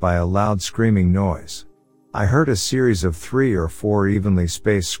midnight by a loud screaming noise. I heard a series of 3 or 4 evenly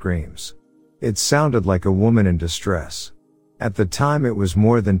spaced screams. It sounded like a woman in distress. At the time it was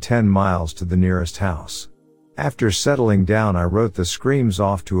more than 10 miles to the nearest house. After settling down, I wrote the screams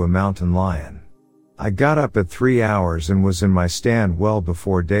off to a mountain lion. I got up at 3 hours and was in my stand well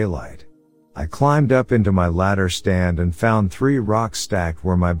before daylight. I climbed up into my ladder stand and found 3 rocks stacked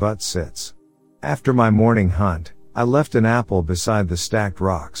where my butt sits. After my morning hunt, I left an apple beside the stacked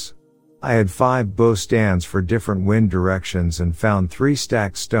rocks. I had 5 bow stands for different wind directions and found 3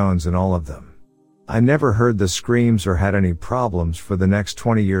 stacked stones in all of them. I never heard the screams or had any problems for the next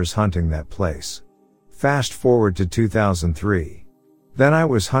 20 years hunting that place. Fast forward to 2003. Then I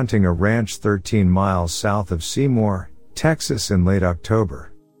was hunting a ranch 13 miles south of Seymour, Texas in late October.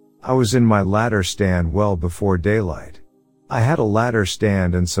 I was in my ladder stand well before daylight. I had a ladder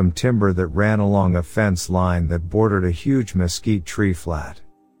stand and some timber that ran along a fence line that bordered a huge mesquite tree flat.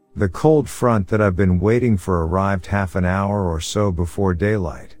 The cold front that I've been waiting for arrived half an hour or so before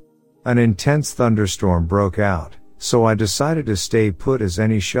daylight. An intense thunderstorm broke out, so I decided to stay put as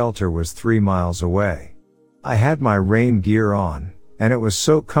any shelter was 3 miles away. I had my rain gear on, and it was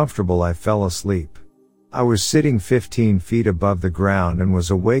so comfortable I fell asleep. I was sitting 15 feet above the ground and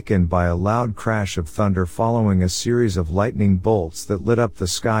was awakened by a loud crash of thunder following a series of lightning bolts that lit up the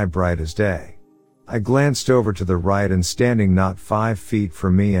sky bright as day. I glanced over to the right, and standing not 5 feet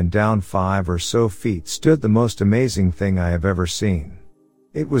from me and down 5 or so feet stood the most amazing thing I have ever seen.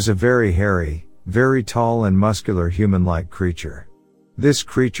 It was a very hairy, very tall and muscular human-like creature. This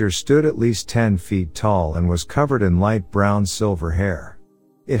creature stood at least 10 feet tall and was covered in light brown silver hair.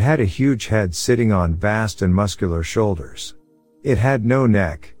 It had a huge head sitting on vast and muscular shoulders. It had no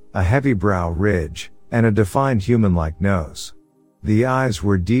neck, a heavy brow ridge, and a defined human-like nose. The eyes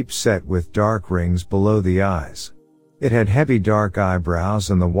were deep set with dark rings below the eyes. It had heavy dark eyebrows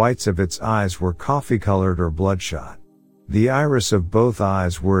and the whites of its eyes were coffee-colored or bloodshot. The iris of both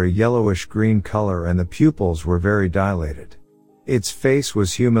eyes were a yellowish green color and the pupils were very dilated. Its face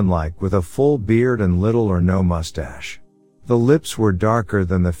was human-like with a full beard and little or no mustache. The lips were darker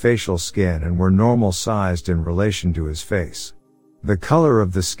than the facial skin and were normal-sized in relation to his face. The color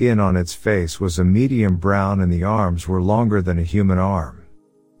of the skin on its face was a medium brown and the arms were longer than a human arm.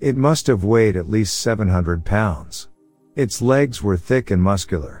 It must have weighed at least 700 pounds. Its legs were thick and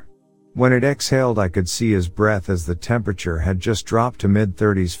muscular. When it exhaled, I could see his breath as the temperature had just dropped to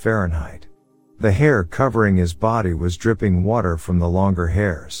mid-30s Fahrenheit. The hair covering his body was dripping water from the longer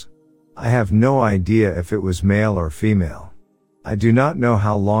hairs. I have no idea if it was male or female. I do not know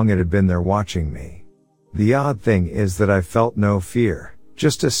how long it had been there watching me. The odd thing is that I felt no fear,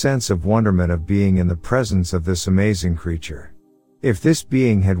 just a sense of wonderment of being in the presence of this amazing creature. If this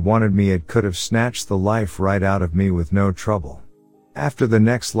being had wanted me, it could have snatched the life right out of me with no trouble. After the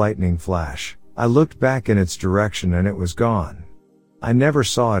next lightning flash, I looked back in its direction and it was gone. I never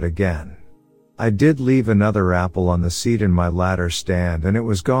saw it again. I did leave another apple on the seat in my ladder stand and it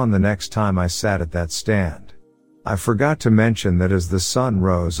was gone the next time I sat at that stand. I forgot to mention that as the sun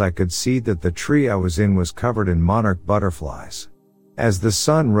rose I could see that the tree I was in was covered in monarch butterflies. As the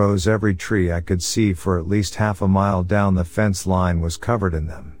sun rose, every tree I could see for at least half a mile down the fence line was covered in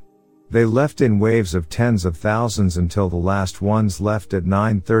them. They left in waves of tens of thousands until the last ones left at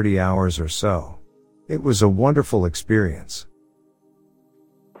 9:30 hours or so. It was a wonderful experience.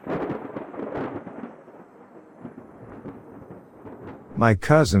 My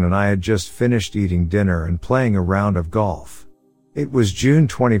cousin and I had just finished eating dinner and playing a round of golf. It was June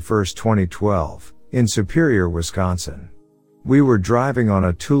 21, 2012, in Superior, Wisconsin. We were driving on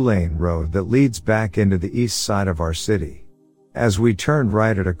a 2-lane road that leads back into the east side of our city. As we turned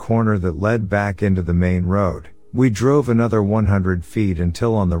right at a corner that led back into the main road, we drove another 100 feet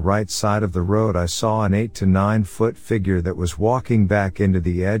until on the right side of the road I saw an 8 to 9 foot figure that was walking back into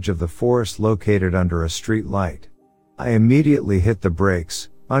the edge of the forest located under a street light. I immediately hit the brakes,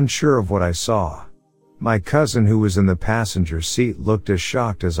 unsure of what I saw. My cousin, who was in the passenger seat, looked as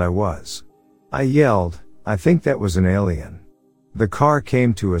shocked as I was. I yelled, "I think that was an alien." The car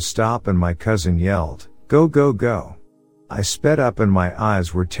came to a stop and my cousin yelled, "Go, go, go." I sped up and my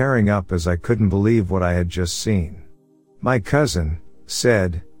eyes were tearing up as I couldn't believe what I had just seen. My cousin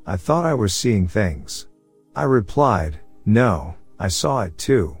said, "I thought I was seeing things." I replied, "No, I saw it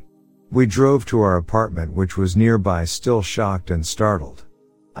too." We drove to our apartment, which was nearby, still shocked and startled.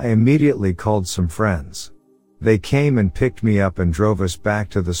 I immediately called some friends. They came and picked me up and drove us back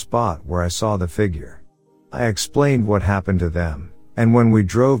to the spot where I saw the figure. I explained what happened to them, and when we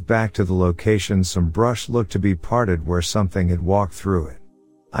drove back to the location, some brush looked to be parted where something had walked through it.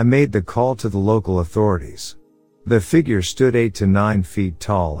 I made the call to the local authorities. The figure stood 8 to 9 feet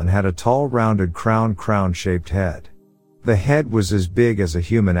tall and had a tall rounded crown-shaped head. The head was as big as a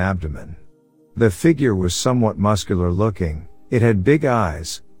human abdomen. The figure was somewhat muscular looking. It had big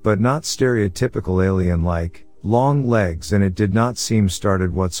eyes, but not stereotypical alien-like, long legs, and it did not seem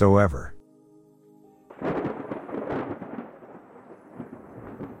startled whatsoever.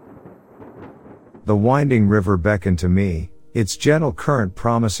 The winding river beckoned to me, its gentle current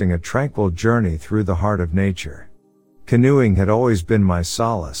promising a tranquil journey through the heart of nature. Canoeing had always been my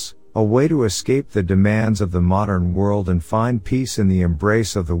solace, a way to escape the demands of the modern world and find peace in the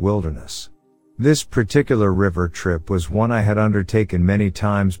embrace of the wilderness. This particular river trip was one I had undertaken many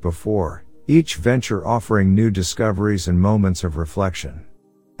times before, each venture offering new discoveries and moments of reflection.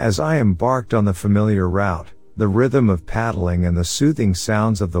 As I embarked on the familiar route, the rhythm of paddling and the soothing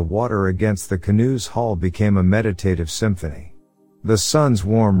sounds of the water against the canoe's hull became a meditative symphony. The sun's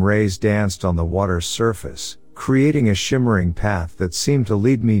warm rays danced on the water's surface, creating a shimmering path that seemed to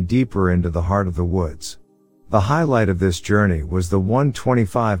lead me deeper into the heart of the woods. The highlight of this journey was the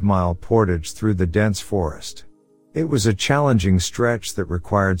 125-mile portage through the dense forest. It was a challenging stretch that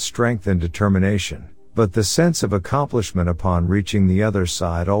required strength and determination, but the sense of accomplishment upon reaching the other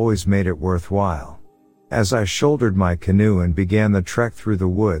side always made it worthwhile. As I shouldered my canoe and began the trek through the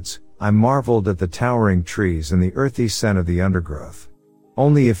woods, I marveled at the towering trees and the earthy scent of the undergrowth.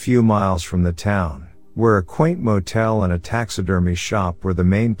 Only a few miles from the town, where a quaint motel and a taxidermy shop were the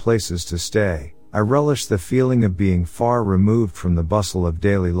main places to stay, I relished the feeling of being far removed from the bustle of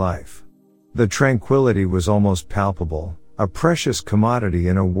daily life. The tranquility was almost palpable, a precious commodity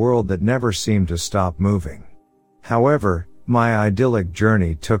in a world that never seemed to stop moving. However, my idyllic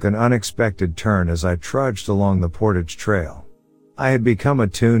journey took an unexpected turn as I trudged along the portage trail. I had become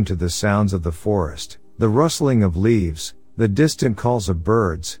attuned to the sounds of the forest, the rustling of leaves, the distant calls of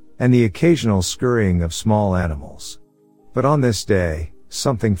birds, and the occasional scurrying of small animals. But on this day,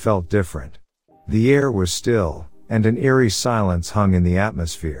 something felt different. The air was still, and an eerie silence hung in the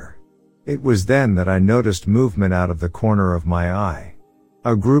atmosphere. It was then that I noticed movement out of the corner of my eye.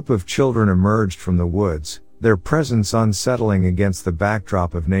 A group of children emerged from the woods, their presence unsettling against the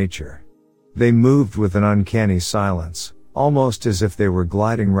backdrop of nature. They moved with an uncanny silence, almost as if they were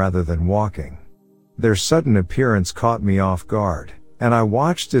gliding rather than walking. Their sudden appearance caught me off guard, and I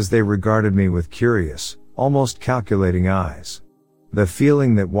watched as they regarded me with curious, almost calculating eyes. The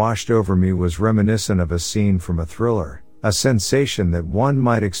feeling that washed over me was reminiscent of a scene from a thriller, a sensation that one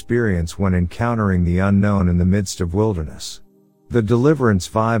might experience when encountering the unknown in the midst of wilderness. The deliverance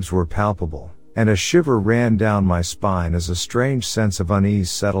vibes were palpable, and a shiver ran down my spine as a strange sense of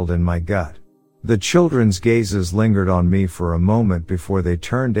unease settled in my gut. The children's gazes lingered on me for a moment before they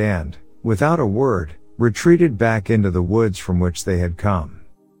turned and, without a word, retreated back into the woods from which they had come.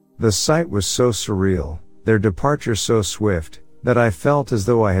 The sight was so surreal, their departure so swift, that I felt as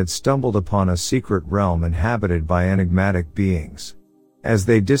though I had stumbled upon a secret realm inhabited by enigmatic beings. As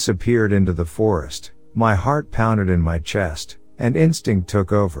they disappeared into the forest, my heart pounded in my chest, and instinct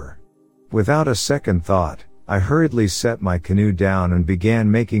took over. Without a second thought, I hurriedly set my canoe down and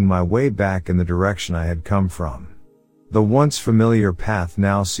began making my way back in the direction I had come from. The once familiar path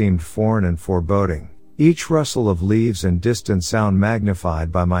now seemed foreign and foreboding, each rustle of leaves and distant sound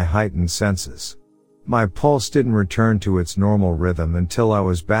magnified by my heightened senses. My pulse didn't return to its normal rhythm until I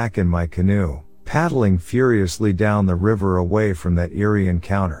was back in my canoe, paddling furiously down the river away from that eerie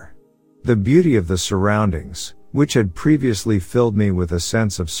encounter. The beauty of the surroundings, which had previously filled me with a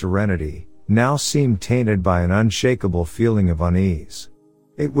sense of serenity, now seemed tainted by an unshakable feeling of unease.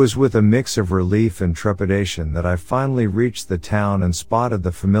 It was with a mix of relief and trepidation that I finally reached the town and spotted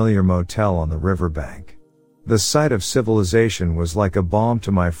the familiar motel on the riverbank. The sight of civilization was like a balm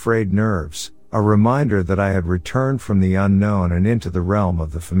to my frayed nerves, a reminder that I had returned from the unknown and into the realm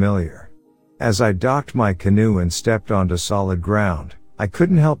of the familiar. As I docked my canoe and stepped onto solid ground, I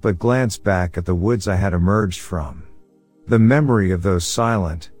couldn't help but glance back at the woods I had emerged from. The memory of those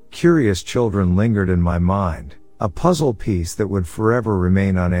silent, curious children lingered in my mind, a puzzle piece that would forever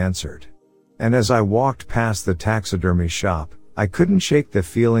remain unanswered. And as I walked past the taxidermy shop, I couldn't shake the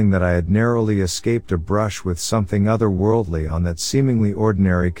feeling that I had narrowly escaped a brush with something otherworldly on that seemingly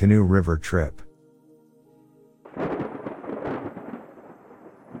ordinary canoe river trip.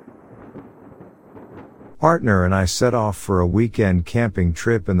 partner and I set off for a weekend camping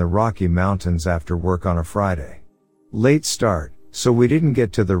trip in the Rocky Mountains after work on a Friday. Late start, so we didn't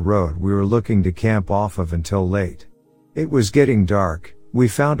get to the road we were looking to camp off of until late. It was getting dark. We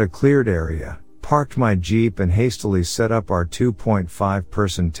found a cleared area, parked my Jeep and hastily set up our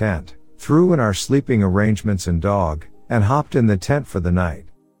 2.5-person tent, threw in our sleeping arrangements and dog, and hopped in the tent for the night.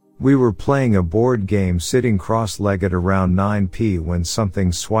 We were playing a board game sitting cross-legged around 9 p.m. when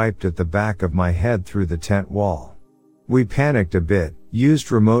something swiped at the back of my head through the tent wall. We panicked a bit,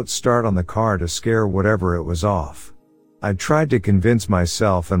 used remote start on the car to scare whatever it was off. I tried to convince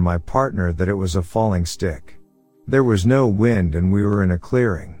myself and my partner that it was a falling stick. There was no wind and we were in a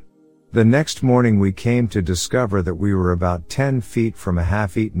clearing. The next morning we came to discover that we were about 10 feet from a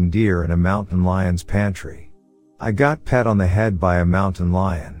half-eaten deer in a mountain lion's pantry. I got pet on the head by a mountain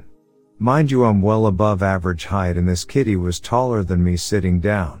lion. Mind you, I'm well above average height and this kitty was taller than me sitting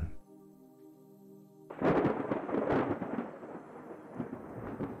down.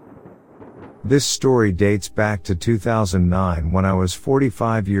 This story dates back to 2009 when I was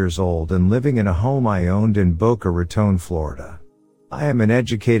 45 years old and living in a home I owned in Boca Raton, Florida. I am an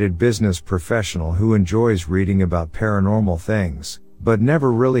educated business professional who enjoys reading about paranormal things, but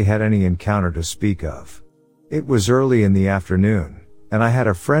never really had any encounter to speak of. It was early in the afternoon, and I had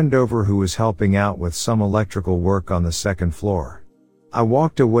a friend over who was helping out with some electrical work on the second floor. I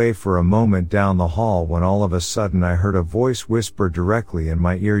walked away for a moment down the hall when all of a sudden I heard a voice whisper directly in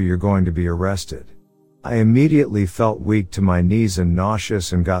my ear, "You're going to be arrested." I immediately felt weak to my knees and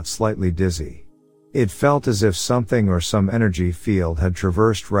nauseous and got slightly dizzy. It felt as if something or some energy field had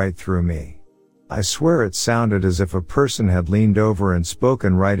traversed right through me. I swear it sounded as if a person had leaned over and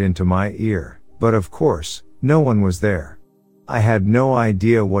spoken right into my ear, but of course, no one was there. I had no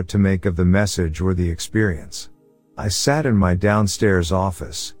idea what to make of the message or the experience. I sat in my downstairs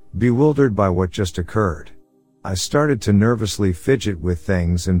office, bewildered by what just occurred. I started to nervously fidget with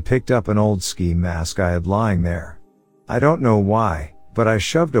things and picked up an old ski mask I had lying there. I don't know why, but I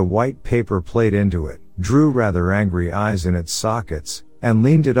shoved a white paper plate into it, drew rather angry eyes in its sockets, and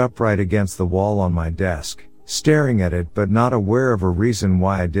leaned it upright against the wall on my desk, staring at it but not aware of a reason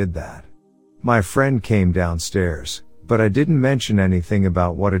why I did that. My friend came downstairs, but I didn't mention anything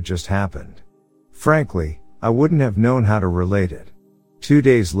about what had just happened. Frankly, I wouldn't have known how to relate it. 2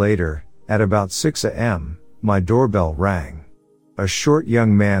 days later, at about 6 a.m., my doorbell rang. A short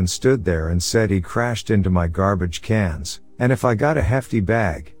young man stood there and said he crashed into my garbage cans, and if I got a hefty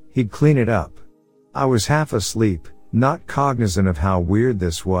bag, he'd clean it up. I was half asleep, not cognizant of how weird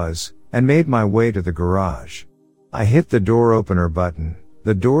this was, and made my way to the garage. I hit the door opener button,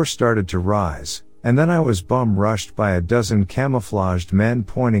 the door started to rise, and then I was bum rushed by a dozen camouflaged men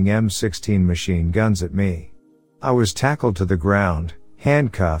pointing M16 machine guns at me. I was tackled to the ground,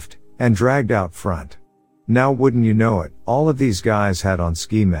 handcuffed, and dragged out front. Now wouldn't you know it, all of these guys had on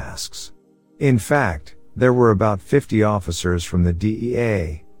ski masks. In fact, there were about 50 officers from the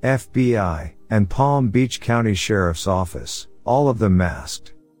DEA, FBI, and Palm Beach County Sheriff's Office, all of them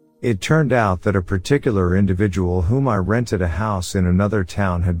masked. It turned out that a particular individual whom I rented a house in another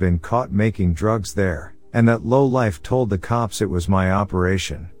town had been caught making drugs there, and that lowlife told the cops it was my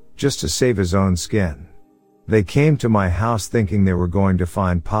operation, just to save his own skin. They came to my house thinking they were going to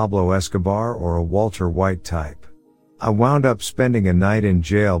find Pablo Escobar or a Walter White type. I wound up spending a night in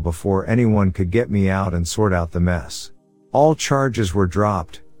jail before anyone could get me out and sort out the mess. All charges were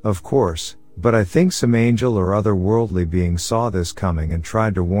dropped, of course, but I think some angel or otherworldly being saw this coming and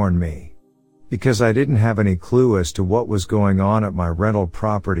tried to warn me. Because I didn't have any clue as to what was going on at my rental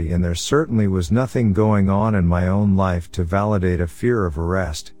property, and there certainly was nothing going on in my own life to validate a fear of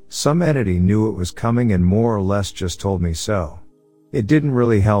arrest, some entity knew it was coming and more or less just told me so. It didn't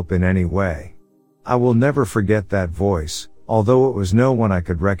really help in any way. I will never forget that voice, although it was no one I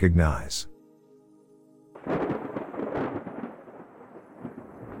could recognize.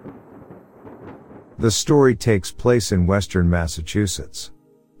 The story takes place in western Massachusetts.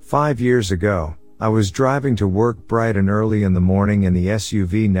 5 years ago, I was driving to work bright and early in the morning and the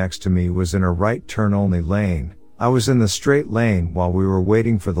SUV next to me was in a right turn only lane. I was in the straight lane while we were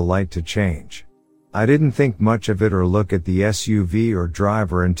waiting for the light to change. I didn't think much of it or look at the SUV or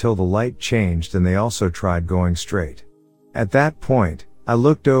driver until the light changed and they also tried going straight. At that point, I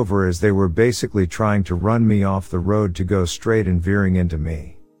looked over as they were basically trying to run me off the road to go straight and veering into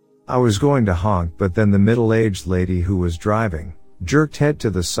me. I was going to honk, but then the middle-aged lady who was driving jerked head to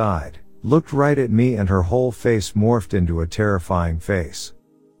the side, looked right at me, and her whole face morphed into a terrifying face.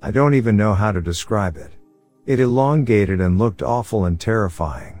 I don't even know how to describe it. It elongated and looked awful and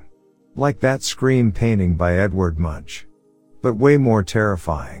terrifying. Like that Scream painting by Edward Munch. But way more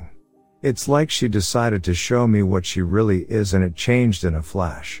terrifying. It's like she decided to show me what she really is, and it changed in a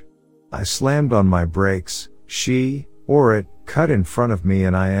flash. I slammed on my brakes, it, cut in front of me,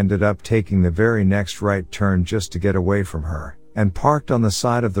 and I ended up taking the very next right turn just to get away from her, and parked on the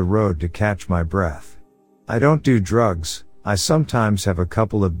side of the road to catch my breath. I don't do drugs, I sometimes have a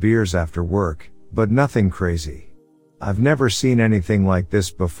couple of beers after work, but nothing crazy. I've never seen anything like this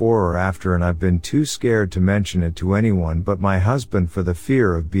before or after, and I've been too scared to mention it to anyone but my husband for the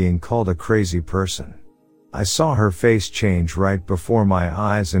fear of being called a crazy person. I saw her face change right before my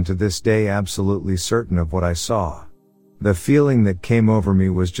eyes, and to this day absolutely certain of what I saw. The feeling that came over me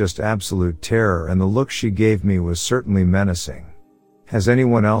was just absolute terror, and the look she gave me was certainly menacing. Has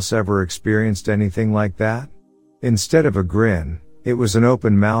anyone else ever experienced anything like that? Instead of a grin, it was an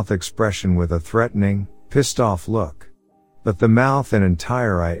open mouth expression with a threatening, pissed off look. But the mouth and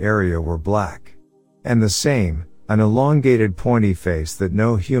entire eye area were black. And the same, an elongated pointy face that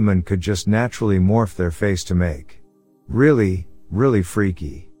no human could just naturally morph their face to make. Really, really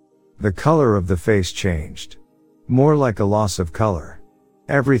freaky. The color of the face changed. More like a loss of color.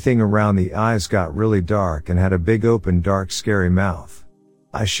 Everything around the eyes got really dark and had a big open dark scary mouth.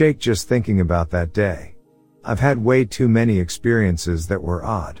 I shake just thinking about that day. I've had way too many experiences that were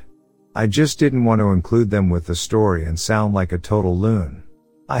odd. I just didn't want to include them with the story and sound like a total loon.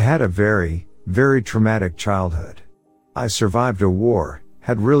 I had a very, very traumatic childhood. I survived a war,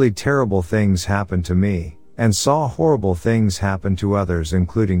 had really terrible things happen to me, and saw horrible things happen to others,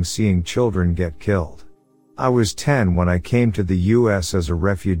 including seeing children get killed. I was 10 when I came to the US as a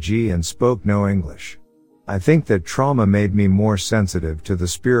refugee and spoke no English. I think that trauma made me more sensitive to the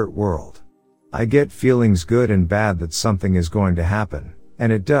spirit world. I get feelings good and bad that something is going to happen,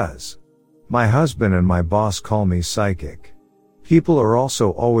 and it does. My husband and my boss call me psychic. People are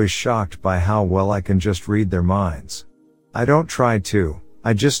also always shocked by how well I can just read their minds. I don't try to,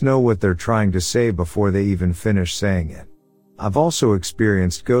 I just know what they're trying to say before they even finish saying it. I've also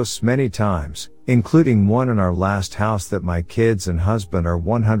experienced ghosts many times, including one in our last house that my kids and husband are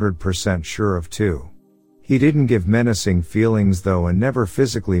 100% sure of too. He didn't give menacing feelings though, and never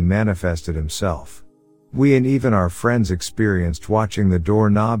physically manifested himself. We and even our friends experienced watching the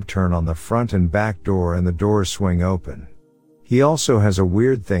doorknob turn on the front and back door and the doors swing open. He also has a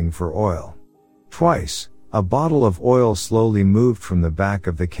weird thing for oil. Twice, a bottle of oil slowly moved from the back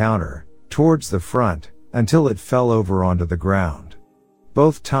of the counter, towards the front, until it fell over onto the ground.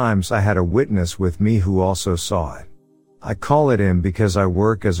 Both times I had a witness with me who also saw it. I call it him because I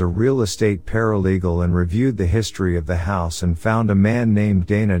work as a real estate paralegal and reviewed the history of the house and found a man named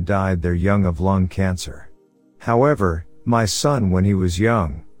Dana died there young of lung cancer. However, my son when he was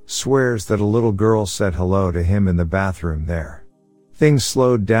young, swears that a little girl said hello to him in the bathroom there. Things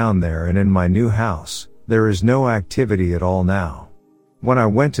slowed down there, and in my new house, there is no activity at all now. When I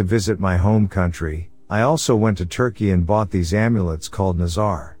went to visit my home country, I also went to Turkey and bought these amulets called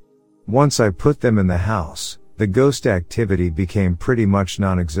Nazar. Once I put them in the house, the ghost activity became pretty much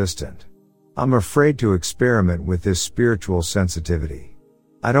non-existent. I'm afraid to experiment with this spiritual sensitivity.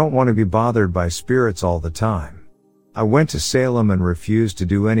 I don't want to be bothered by spirits all the time. I went to Salem and refused to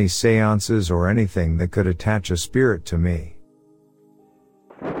do any seances or anything that could attach a spirit to me.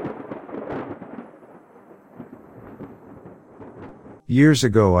 Years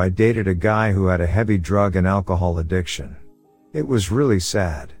ago I dated a guy who had a heavy drug and alcohol addiction. It was really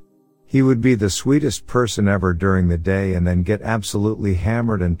sad. He would be the sweetest person ever during the day and then get absolutely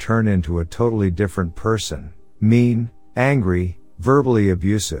hammered and turn into a totally different person, mean, angry, verbally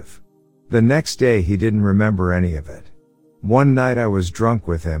abusive. The next day he didn't remember any of it. One night I was drunk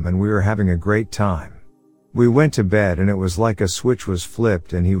with him and we were having a great time. We went to bed and it was like a switch was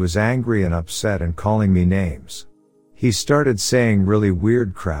flipped and he was angry and upset and calling me names. He started saying really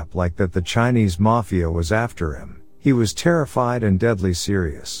weird crap like that the Chinese mafia was after him. He was terrified and deadly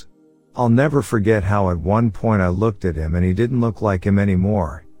serious. I'll never forget how at one point I looked at him and he didn't look like him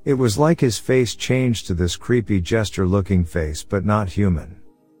anymore. It was like his face changed to this creepy jester looking face but not human.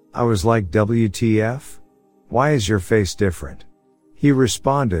 I was like, WTF? Why is your face different? He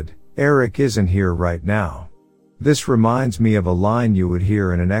responded, Eric isn't here right now. This reminds me of a line you would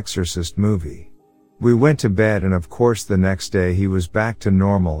hear in an Exorcist movie. We went to bed and of course the next day he was back to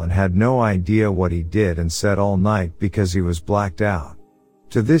normal and had no idea what he did and said all night because he was blacked out.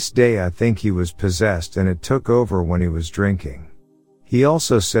 To this day I think he was possessed and it took over when he was drinking. He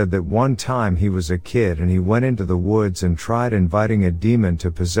also said that one time he was a kid and he went into the woods and tried inviting a demon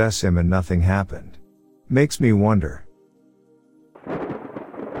to possess him and nothing happened. Makes me wonder.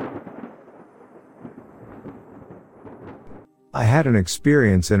 I had an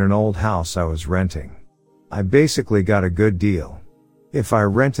experience in an old house I was renting. I basically got a good deal. If I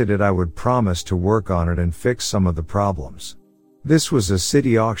rented it, I would promise to work on it and fix some of the problems. This was a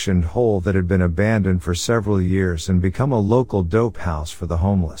city auctioned hole that had been abandoned for several years and become a local dope house for the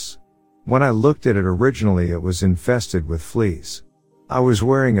homeless. When I looked at it originally, it was infested with fleas. I was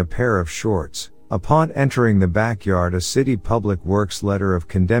wearing a pair of shorts. Upon entering the backyard, a city public works letter of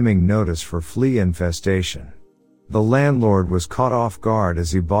condemning notice for flea infestation. The landlord was caught off guard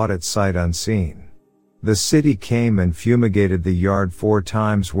as he bought it sight unseen. The city came and fumigated the yard 4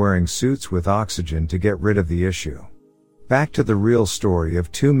 times, wearing suits with oxygen to get rid of the issue. Back to the real story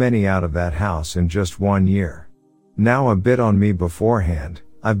of too many out of that house in just 1 year. Now a bit on me beforehand.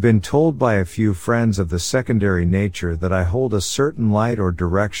 I've been told by a few friends of the secondary nature that I hold a certain light or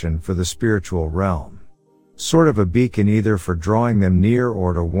direction for the spiritual realm. Sort of a beacon, either for drawing them near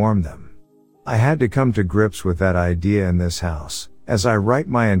or to warm them. I had to come to grips with that idea in this house, as I write,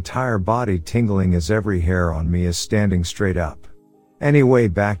 my entire body tingling as every hair on me is standing straight up. Anyway,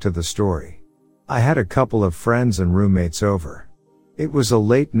 back to the story. I had a couple of friends and roommates over. It was a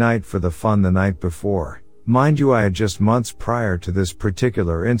late night for the fun the night before. Mind you, I had just months prior to this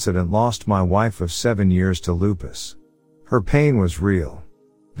particular incident lost my wife of 7 years to lupus. Her pain was real.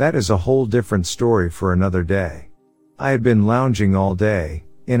 That is a whole different story for another day. I had been lounging all day,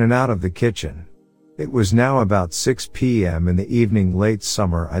 in and out of the kitchen. It was now about 6 p.m. in the evening, late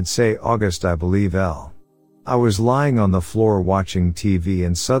summer, I'd say August, I believe. I was lying on the floor watching TV,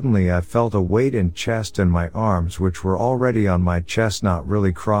 and suddenly I felt a weight in chest and my arms, which were already on my chest, not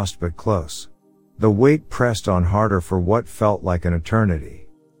really crossed but close. The weight pressed on harder for what felt like an eternity.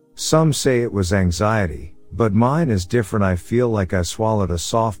 Some say it was anxiety, but mine is different. I feel like I swallowed a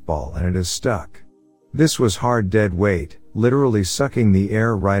softball and it is stuck. This was hard, dead weight, literally sucking the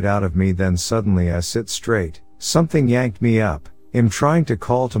air right out of me. Then suddenly I sit straight. Something yanked me up. I'm trying to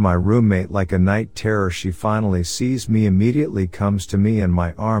call to my roommate like a night terror. She finally sees me, immediately comes to me, and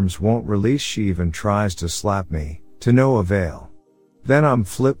my arms won't release. She even tries to slap me, to no avail. Then I'm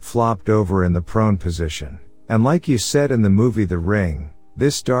flip-flopped over in the prone position, and like you said in the movie The Ring,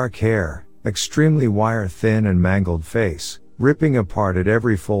 this dark hair, extremely wire-thin and mangled face, ripping apart at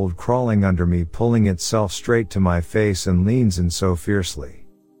every fold, crawling under me, pulling itself straight to my face, and leans in so fiercely.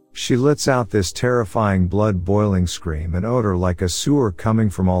 She lets out this terrifying blood-boiling scream, and odor like a sewer coming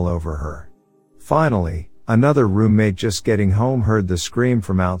from all over her. Finally, another roommate just getting home heard the scream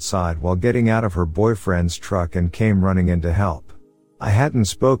from outside while getting out of her boyfriend's truck and came running in to help. I hadn't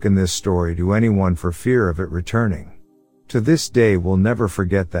spoken this story to anyone for fear of it returning. To this day, will never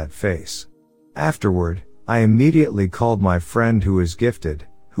forget that face. Afterward, I immediately called my friend who is gifted,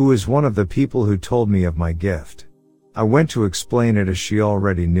 who is one of the people who told me of my gift. I went to explain it, as she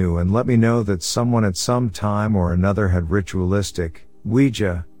already knew, and let me know that someone at some time or another had ritualistic,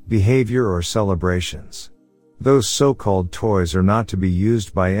 Ouija, behavior or celebrations. Those so-called toys are not to be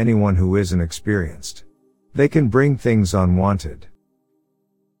used by anyone who isn't experienced. They can bring things unwanted.